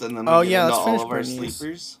list and then we get into all of our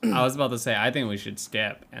sleepers? I was about to say, I think we should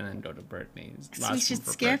skip and then go to Brittany's. So we should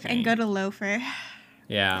skip and go to Loafer.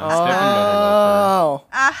 Yeah, skip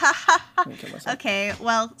and go to Loafer. Okay,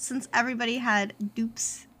 well, since everybody had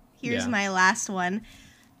dupes, here's my last one.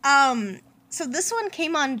 So this one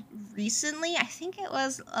came on recently. I think it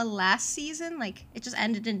was last season. Like, it just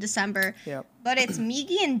ended in December. Yep. But it's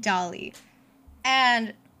Migi and Dolly.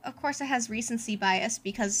 And of course, it has recency bias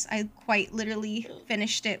because I quite literally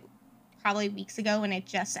finished it probably weeks ago, and it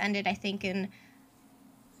just ended, I think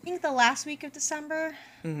the last week of December.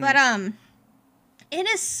 Mm-hmm. But it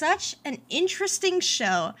is such an interesting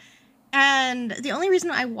show, and the only reason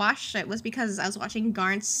I watched it was because I was watching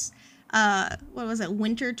Garnt's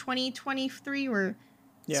winter 2023 or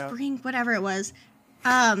spring, whatever it was.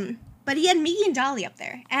 But he had Migi and Dolly up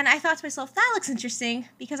there, and I thought to myself, that looks interesting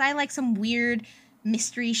because I like some weird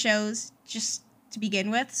mystery shows just to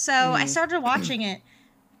begin with. So I started watching it,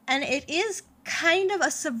 and it is kind of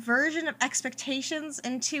a subversion of expectations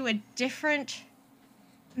into a different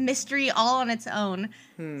mystery all on its own.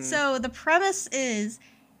 So the premise is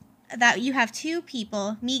that you have 2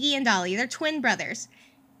 people, Migi and Dolly. They're twin brothers,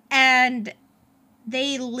 and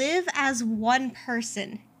they live as one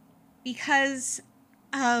person because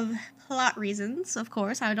of plot reasons, of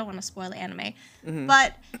course. I don't want to spoil the anime,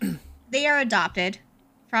 but they are adopted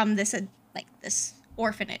from this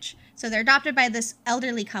orphanage. So they're adopted by this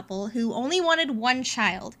elderly couple who only wanted one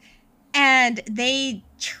child. And they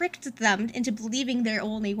tricked them into believing they're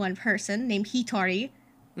only one person named Hitori,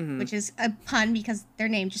 which is a pun because their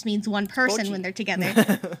name just means one person when they're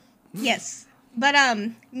together. Yes. But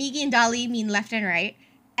Migi and Dolly mean left and right.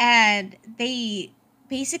 And they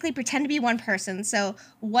basically pretend to be one person. So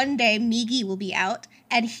one day Migi will be out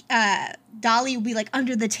and Dolly will be like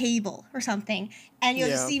under the table or something. And you'll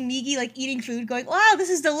just see Migi like eating food going, wow, this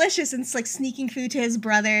is delicious. And it's like sneaking food to his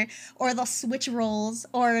brother. Or they'll switch roles.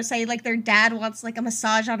 Or say like their dad wants like a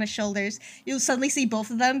massage on his shoulders. You'll suddenly see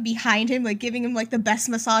both of them behind him, like giving him like the best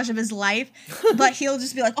massage of his life. But he'll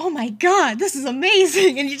just be like, oh my God, this is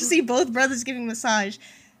amazing. And you just see both brothers giving massage.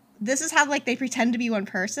 This is how, like, they pretend to be one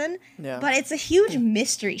person. Yeah. But it's a huge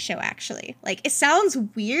mystery show, actually. Like, it sounds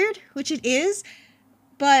weird, which it is,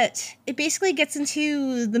 but it basically gets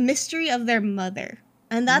into the mystery of their mother.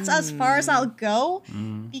 And that's as far as I'll go,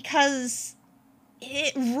 because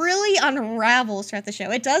it really unravels throughout the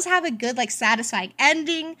show. It does have a good, like, satisfying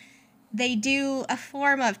ending. They do a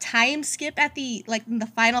form of time skip at the, like, in the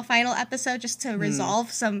final episode just to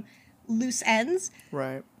resolve some loose ends.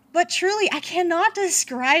 Right. But truly, I cannot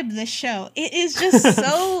describe this show. It is just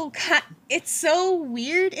so... it's so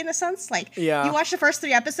weird in a sense. Like, you watch the first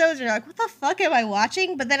 3 episodes, and you're like, what the fuck am I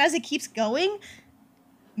watching? But then as it keeps going,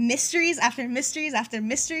 mysteries after mysteries after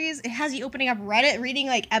mysteries. It has you opening up Reddit, reading,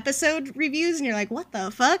 like, episode reviews, and you're like, what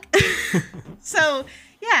the fuck? So,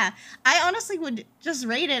 yeah. I honestly would just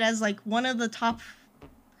rate it as, like, one of the top,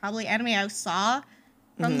 probably, anime I saw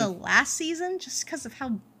from the last season, just because of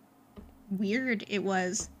how weird it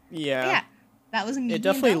was. Yeah. That was me. It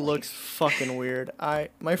definitely looks fucking weird.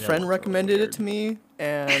 My friend recommended it to me,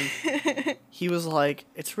 and he was like,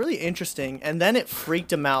 "It's really interesting," and then it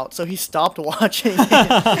freaked him out, so he stopped watching it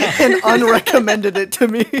and unrecommended it to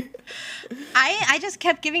me. I just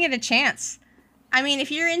kept giving it a chance. I mean,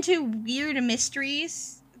 if you're into weird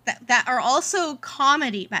mysteries that are also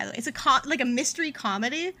comedy, by the way, it's like a mystery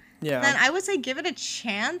comedy. Yeah. Then I would say give it a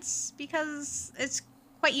chance because it's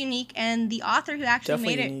quite unique, and the author who actually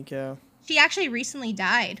definitely made it. Unique, yeah. She actually recently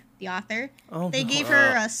died, the author. They gave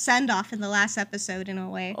her a send-off in the last episode, in a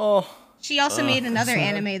way. Oh. She also made another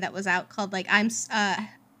anime that was out called, like,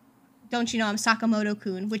 Don't You Know I'm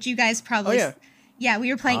Sakamoto-kun, which you guys probably... Oh, yeah. Yeah,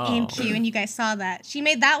 we were playing AimQ, and you guys saw that. She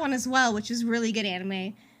made that one as well, which is really good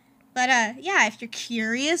anime. But, yeah, if you're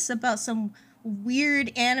curious about some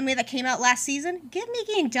weird anime that came out last season, give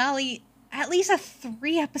Miki and Dolly at least a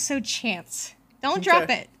 3-episode chance. Don't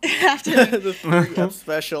drop it after. The 3-ep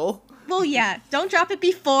special. Well, yeah. Don't drop it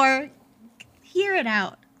before. Hear it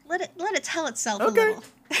out. Let it tell itself a little.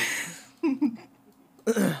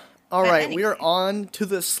 All right, anyway. We are on to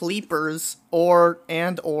the sleepers or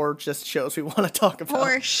just shows we want to talk about.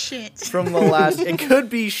 Or shit. From the last. It could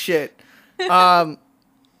be shit. I'm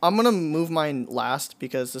going to move mine last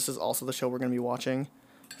because this is also the show we're going to be watching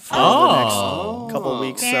for the next couple of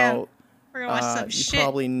weeks. Damn. So We're gonna watch some you shit.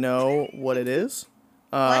 probably know what it is.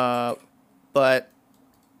 What? But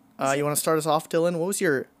you want to start us off, Dylan? What was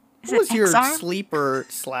your sleeper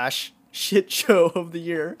 / shit show of the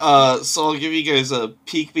year? So I'll give you guys a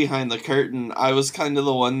peek behind the curtain. I was kind of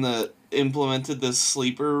the one that implemented this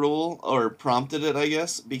sleeper rule, or prompted it, I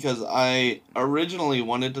guess, because I originally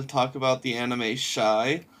wanted to talk about the anime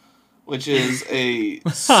Shy, which is a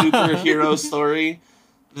superhero story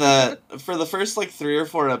that for the first 3 or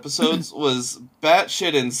 4 episodes was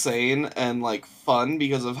batshit insane and fun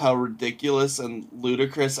because of how ridiculous and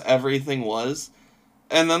ludicrous everything was.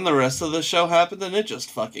 And then the rest of the show happened and it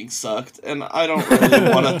just fucking sucked. And I don't really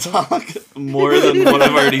want to talk more than what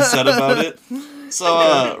I've already said about it.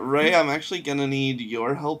 So, Ray, I'm actually going to need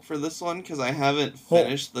your help for this one because I haven't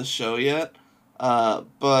finished the show yet.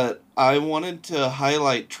 But I wanted to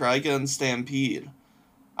highlight Trigun Stampede.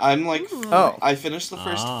 I'm I finished the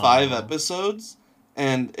first 5 episodes,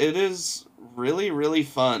 and it is really, really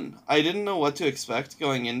fun. I didn't know what to expect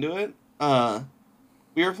going into it.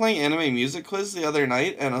 We were playing Anime Music Quiz the other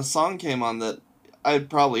night, and a song came on that I'd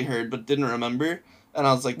probably heard but didn't remember. And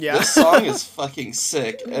I was like, This song is fucking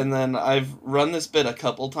sick. And then I've run this bit a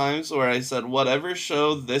couple times where I said, whatever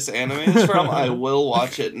show this anime is from, I will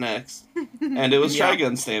watch it next. And it was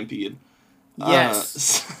Trigun Stampede. Yes.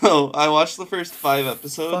 So I watched the first 5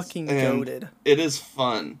 episodes. Fucking goated. It is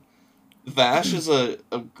fun. Vash is a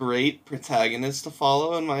great protagonist to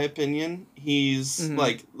follow, in my opinion. He's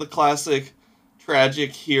the classic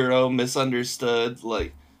tragic hero, misunderstood,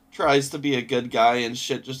 tries to be a good guy and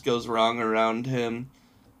shit just goes wrong around him.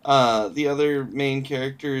 The other main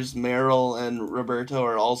characters, Meryl and Roberto,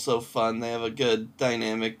 are also fun. They have a good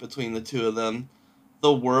dynamic between the two of them.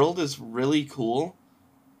 The world is really cool.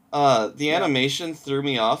 The animation threw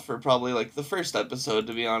me off for probably the first episode,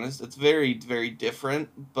 to be honest. It's very, very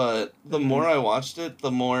different, but the more I watched it,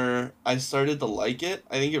 the more I started to like it.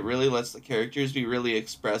 I think it really lets the characters be really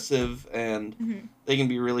expressive, and they can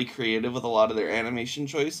be really creative with a lot of their animation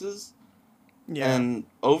choices. Yeah. And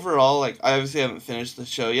overall, I obviously haven't finished the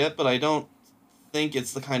show yet, but I don't think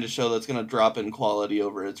it's the kind of show that's going to drop in quality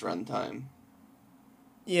over its runtime.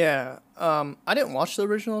 Yeah, I didn't watch the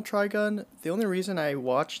original Trigun. The only reason I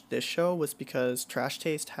watched this show was because Trash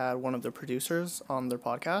Taste had one of the producers on their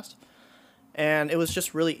podcast, and it was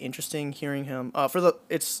just really interesting hearing him.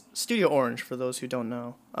 It's Studio Orange, for those who don't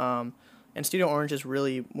know, and Studio Orange is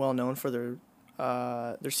really well known for their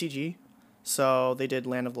CG. So they did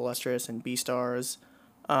Land of the Lustrous and Beastars,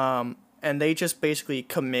 and they just basically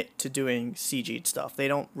commit to doing CG stuff. They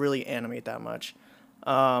don't really animate that much,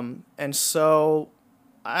 and so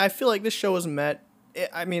I feel like this show was I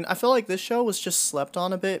feel like this show was just slept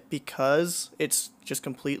on a bit because it's just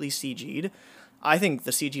completely CG'd. I think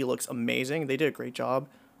the CG looks amazing. They did a great job.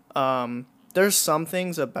 There's some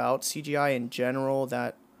things about CGI in general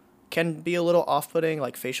that can be a little off-putting,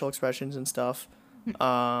 like facial expressions and stuff.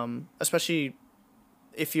 Especially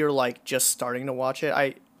if you're just starting to watch it.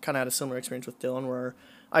 I kind of had a similar experience with Dylan where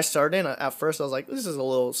I started and at first I was like, this is a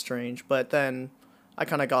little strange, but then I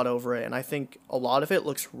kind of got over it, and I think a lot of it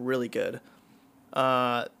looks really good.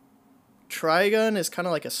 Trigun is kind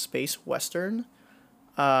of like a space western.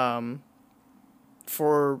 For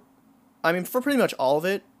pretty much all of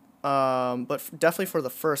it, but definitely for the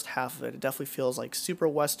first half of it, it definitely feels like super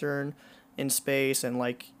Western in space, and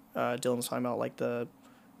like Dylan was talking about, like the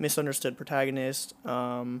misunderstood protagonist.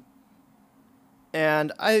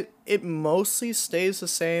 And it mostly stays the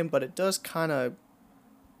same, but it does kind of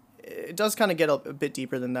get a bit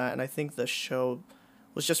deeper than that, and I think the show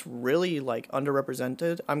was just really like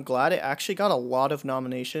underrepresented. I'm glad it actually got a lot of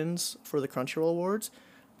nominations for the Crunchyroll Awards,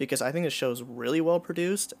 because I think the show's really well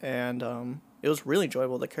produced, and it was really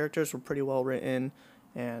enjoyable. The characters were pretty well written,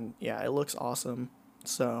 and yeah, it looks awesome.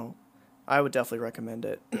 So I would definitely recommend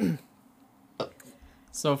it.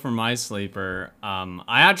 So for my sleeper, I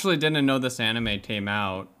actually didn't know this anime came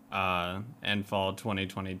out in fall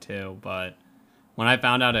 2022, but when I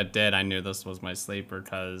found out it did, I knew this was my sleeper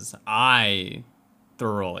because I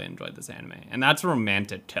thoroughly enjoyed this anime, and that's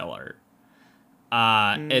Romantic Killer.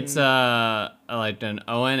 It's like an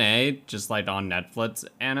ONA, just like on Netflix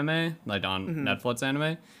anime, Netflix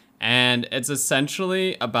anime, and it's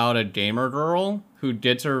essentially about a gamer girl who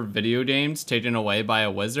gets her video games taken away by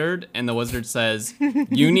a wizard, and the wizard says,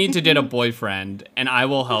 "You need to get a boyfriend, and I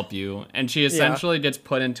will help you." And she essentially gets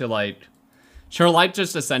put into like, her life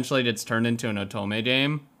just essentially gets turned into an otome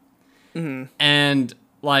game, and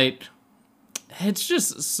like, it's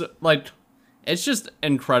just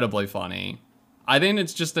incredibly funny. I think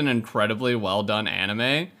it's just an incredibly well done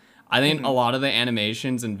anime. I think a lot of the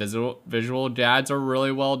animations and visual gags are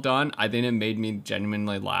really well done. I think it made me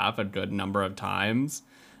genuinely laugh a good number of times.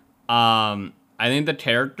 I think the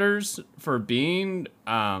characters for being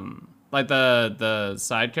like the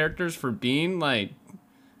side characters for being like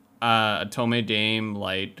otome game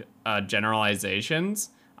like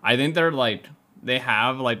generalizations, I think they're like, they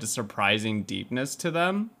have like the surprising deepness to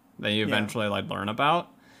them that you eventually like learn about.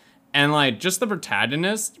 And like just the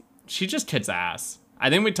protagonist, she just kicks ass. I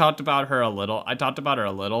think we talked about her a little. I talked about her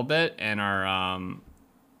a little bit in our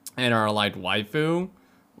like waifu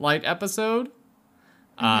like episode.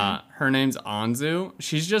 Her name's Anzu.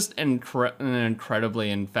 She's just an incredibly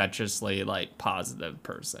infectiously like positive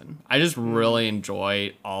person. I just really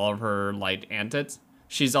enjoy all of her like antics.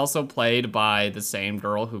 She's also played by the same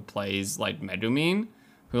girl who plays like Megumin,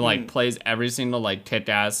 who like plays every single like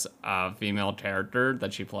kick-ass female character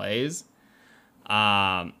that she plays.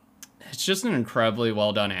 It's just an incredibly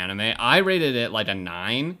well done anime. I rated it like a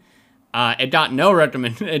 9. It got no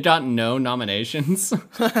nominations.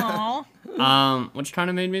 Which kind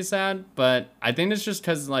of made me sad, but I think it's just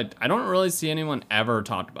because like I don't really see anyone ever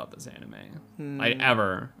talk about this anime. Like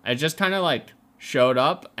ever. It just kind of like showed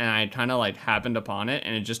up, and I kind of like happened upon it,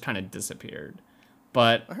 and it just kind of disappeared.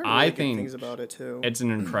 But I think things about it too. It's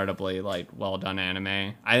an incredibly like well done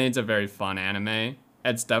anime. I think it's a very fun anime.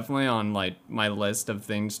 It's definitely on like my list of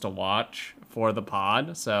things to watch for the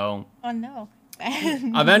pod. So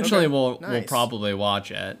eventually we'll probably watch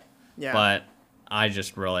it. Yeah. But I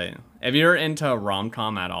just really, if you're into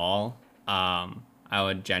rom-com at all, I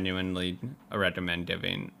would genuinely recommend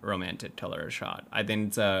giving Romantic Killer a shot. I think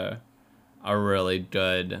it's a really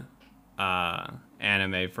good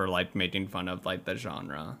anime for like making fun of like the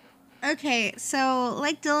genre. Okay, so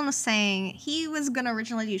like Dylan was saying, he was gonna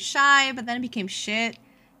originally do Shy, but then it became shit.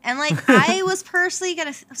 And like I was personally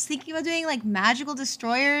thinking about doing like Magical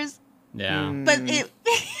Destroyers. Yeah. But it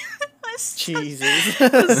was Jesus.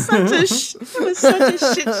 It was such a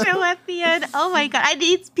shit show at the end. Oh my god, I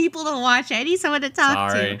need people to watch it. I need someone to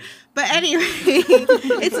talk to. But anyway,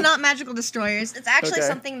 it's not Magical Destroyers. It's actually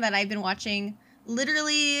something that I've been watching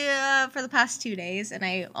literally for the past 2 days, and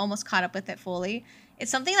I almost caught up with it fully. It's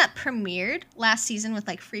something that premiered last season with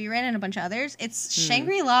like Frieren and a bunch of others. It's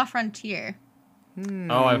Shangri-La Frontier.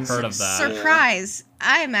 Oh, I've heard of that. Surprise!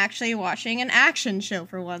 I'm actually watching an action show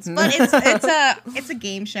for once, but it's a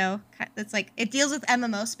game show. It's like it deals with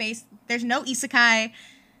MMO space. There's no isekai.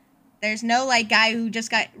 There's no like guy who just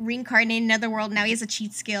got reincarnated in another world. Now he has a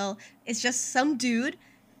cheat skill. It's just some dude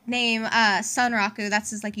named Sunraku. That's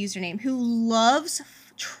his like username, who loves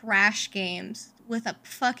trash games with a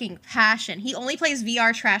fucking passion. He only plays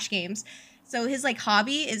VR trash games. So his like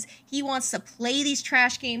hobby is he wants to play these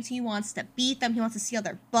trash games. He wants to beat them. He wants to see all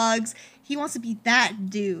their bugs. He wants to be that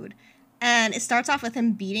dude. And it starts off with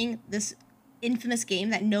him beating this infamous game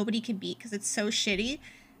that nobody can beat because it's so shitty.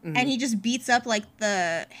 And he just beats up like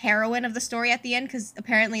the heroine of the story at the end because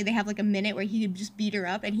apparently they have like a minute where he could just beat her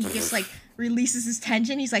up and he just like releases his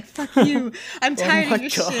tension. He's like, fuck you. I'm tired of your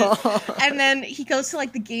shit. And then he goes to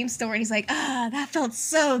like the game store and he's like, that felt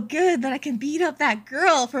so good that I can beat up that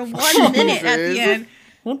girl for 1 minute at the end.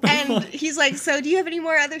 And he's like, so do you have any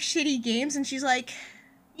more other shitty games? And she's like,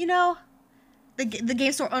 the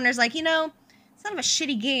game store owner's like, instead of a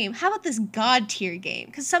shitty game, how about this god tier game?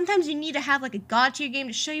 Because sometimes you need to have like a god tier game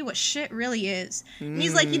to show you what shit really is. And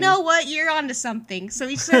he's like, you know what, you're onto something. So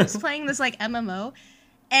he starts playing this like MMO,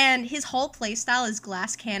 and his whole playstyle is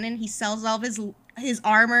glass cannon. He sells all of his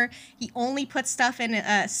armor. He only puts stuff in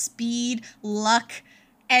speed, luck,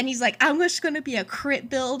 and he's like, I'm just gonna be a crit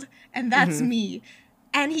build, and that's me.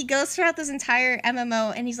 And he goes throughout this entire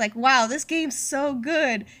MMO, and he's like, wow, this game's so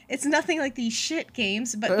good. It's nothing like these shit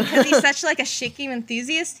games. But because he's such like a shit game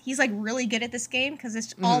enthusiast, he's like really good at this game because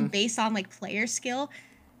it's all based on like player skill.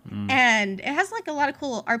 And it has like a lot of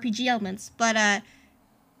cool RPG elements. But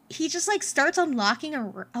he just like starts unlocking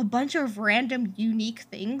a bunch of random unique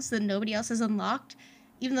things that nobody else has unlocked,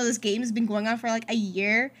 even though this game has been going on for like a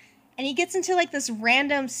year. And he gets into like this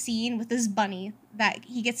random scene with this bunny that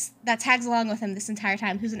tags along with him this entire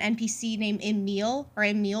time, who's an NPC named Emil.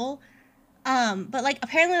 But like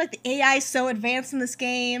apparently like the AI is so advanced in this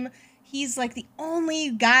game. He's like the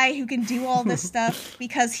only guy who can do all this stuff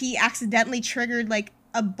because he accidentally triggered like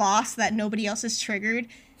a boss that nobody else has triggered.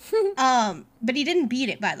 But he didn't beat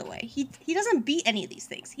it, by the way. He doesn't beat any of these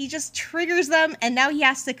things. He just triggers them, and now he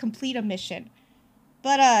has to complete a mission.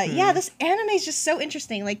 But yeah, this anime is just so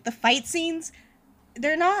interesting. Like the fight scenes,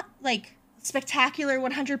 they're not like spectacular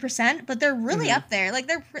 100%, but they're really up there. Like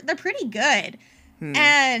they're pretty good.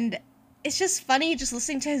 And it's just funny just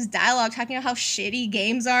listening to his dialogue talking about how shitty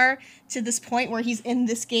games are to this point where he's in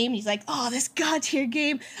this game. He's like, oh, this god tier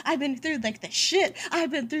game. I've been through like the shit. I've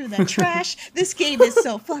been through the trash. This game is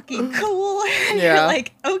so fucking cool. And you're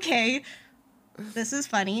like, okay, this is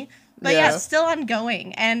funny. But yeah, it's still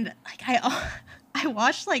ongoing. And like I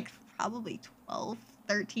watched like probably 12,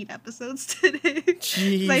 13 episodes today.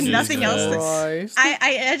 Like nothing else.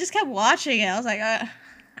 I just kept watching it. I was like,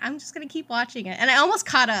 I'm just going to keep watching it. And I almost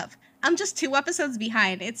caught up. I'm just 2 episodes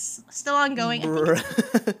behind. It's still ongoing. How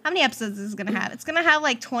many episodes is it going to have? It's going to have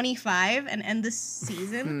like 25 and end this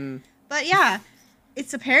season. But yeah,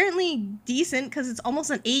 it's apparently decent because it's almost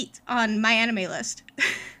an 8 on my anime list.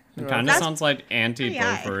 It kind of sounds like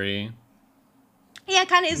anti-Bofuri. Yeah, it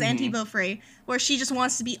kind of is anti-Bofuri, where she just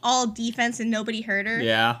wants to be all defense and nobody hurt her.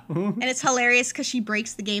 Yeah. And it's hilarious because she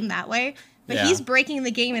breaks the game that way. But he's breaking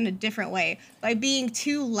the game in a different way by being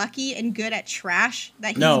too lucky and good at trash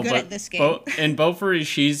that he's good at this game. In Bofuri,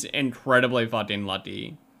 she's incredibly fucking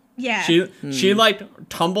lucky. Yeah. She like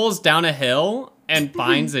tumbles down a hill and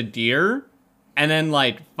finds a deer, and then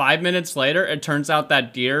like 5 minutes later, it turns out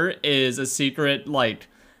that deer is a secret like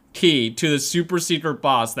key to the super secret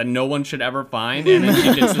boss that no one should ever find, and then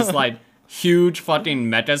she gets this like huge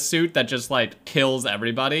fucking mecha suit that just like kills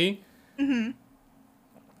everybody.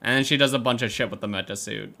 And then she does a bunch of shit with the mecha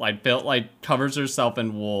suit, like covers herself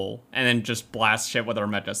in wool and then just blasts shit with her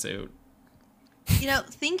mecha suit. You know,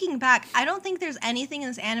 thinking back, I don't think there's anything in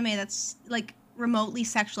this anime that's like remotely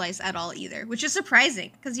sexualized at all either, which is surprising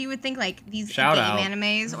because you would think like these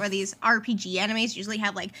animes or these RPG animes usually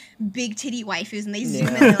have like big titty waifus and they zoom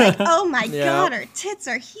in and they're like, oh my god, her tits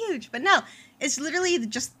are huge. But no, it's literally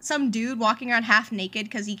just some dude walking around half naked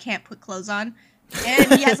because he can't put clothes on.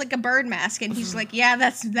 And he has like a bird mask and he's like, yeah,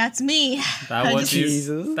 that's me.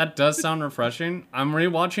 That does sound refreshing. I'm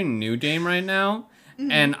rewatching New Game right now.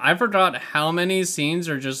 And I forgot how many scenes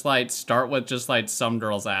are just like start with just like some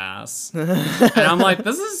girl's ass. And I'm like,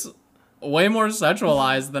 this is way more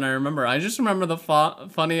sexualized than I remember. I just remember the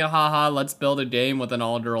funny, haha, let's build a game with an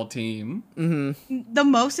all-girl team. The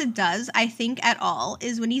most it does, I think, at all,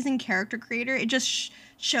 is when he's in Character Creator, it just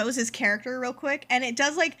shows his character real quick. And it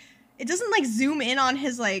does like, it doesn't like zoom in on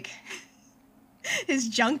his like his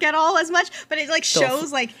junk at all as much, but it like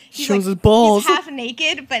shows like shows his balls. He's half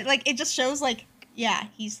naked, but like it just shows like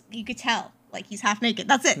you could tell like he's half naked.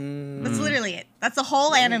 That's it. That's literally it. That's the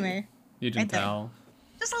whole anime. You can tell.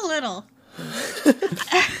 Just a little.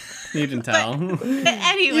 You can tell.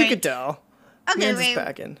 Anyway, you can tell. Okay, wait.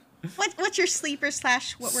 What's your sleeper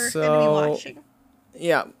 / what we're gonna be watching?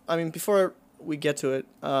 Yeah, I mean before we get to it,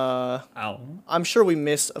 I'm sure we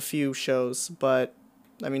missed a few shows, but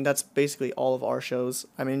I mean that's basically all of our shows.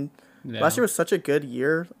 I mean, last year was such a good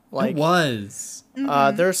year. Like it was.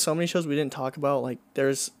 There's so many shows we didn't talk about. Like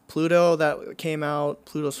there's Pluto that came out.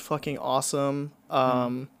 Pluto's fucking awesome.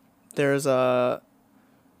 There's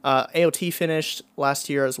AOT finished last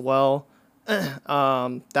year as well.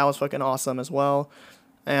 That was fucking awesome as well.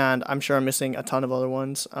 And I'm sure I'm missing a ton of other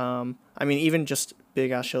ones. I mean, even just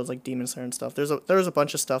big ass shows like Demon Slayer and stuff. There was a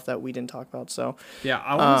bunch of stuff that we didn't talk about. So yeah,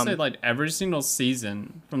 I want to say like every single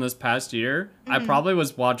season from this past year, I probably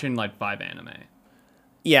was watching like 5 anime.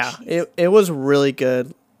 Yeah, it was really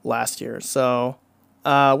good last year. So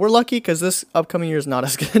We're lucky because this upcoming year is not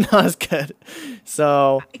as good.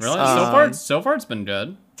 So really, so far it's been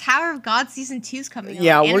good. Tower of God season 2 is coming out.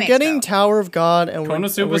 Yeah, we're getting Tower of God and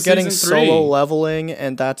we're getting solo leveling,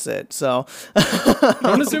 and that's it. So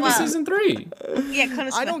Konosuba season 3. Yeah,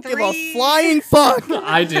 Konosuba I don't 3. give a flying fuck.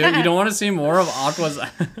 I do. You don't want to see more of Aqua's.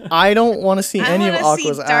 I don't want to see any of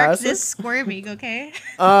Aqua's ass. Darkness squirming, okay?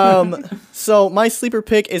 So my sleeper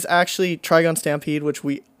pick is actually Trigun Stampede, which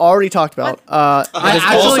we already talked about. I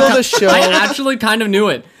actually kind of knew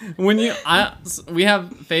it. When we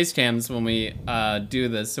have face cams when we do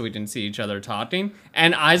this, so we didn't see each other talking.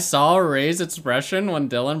 And I saw Ray's expression when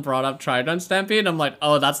Dylan brought up Trigun Stampede. I'm like,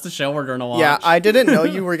 oh, that's the show we're gonna watch. Yeah, I didn't know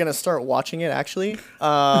you were gonna start watching it. Actually,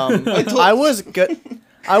 I was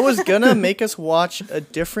gonna make us watch a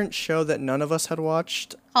different show that none of us had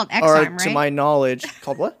watched. Called X-Arm, right? To my knowledge,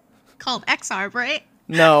 called what? Called X-Arm, right?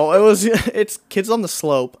 No, it's Kids on the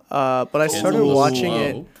Slope. But I started watching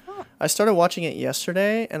it. I started watching it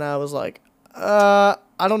yesterday, and I was like, I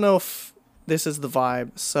don't know if this is the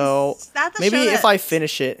vibe. So maybe if I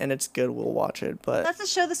finish it and it's good, we'll watch it. But that's the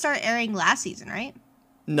show that started airing last season, right?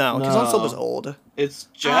 No, Kids on the Slope was old. It's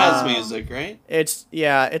jazz music, right? It's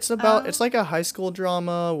about it's like a high school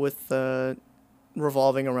drama with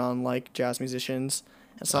revolving around like jazz musicians.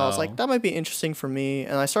 And so I was like, that might be interesting for me.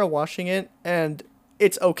 And I started watching it, and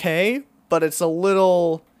it's okay, but it's a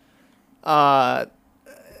little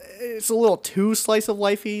too slice of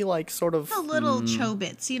lifey, like sort of. A little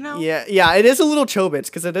Chobits, you know? Yeah, it is a little Chobits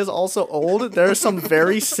because it is also old. There are some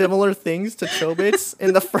very similar things to Chobits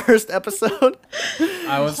in the first episode.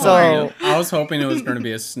 I was hoping it was going to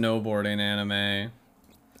be a snowboarding anime.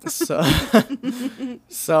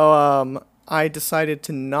 So I decided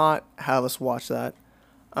to not have us watch that.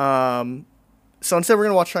 So instead we're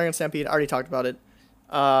gonna watch Trigun Stampede. I already talked about it.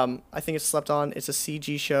 I think it's slept on. It's a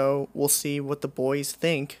CG show. We'll see what the boys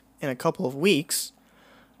think in a couple of weeks.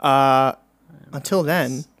 Until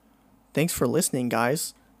then, thanks for listening,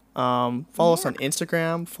 guys. Follow us on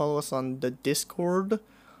Instagram. Follow us on the Discord,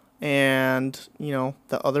 and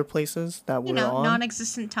the other places that we're on.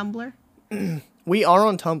 Non-existent Tumblr. We are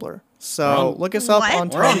on Tumblr. So look us up on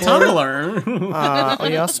Tumblr. We're on Tumblr.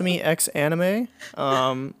 Oyasumi X Anime.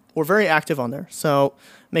 We're very active on there. So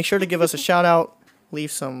make sure to give us a shout out.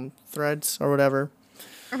 Leave some threads or whatever.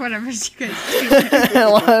 Or whatever you guys do.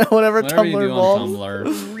 whatever Tumblr involves.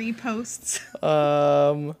 Reposts.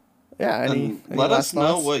 Yeah. Any let us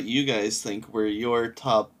know what you guys think were your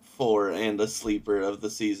top 4 and a sleeper of the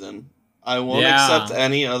season. I won't accept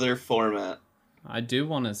any other format. I do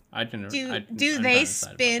want to. Do they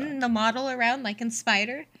spin the model around like in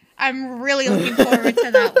Spider? I'm really looking forward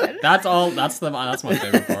to that one. That's my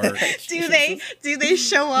favorite part. do they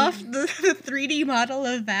show off the 3D model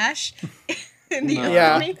of Vash? And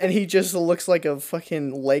he just looks like a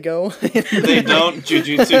fucking Lego. They don't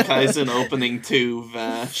Jujutsu Kaisen opening 2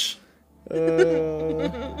 Vash. All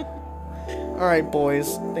right,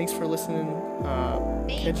 boys. Thanks for listening.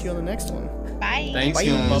 Catch you on the next one. Bye. Thanks,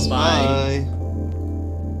 guys. Bye.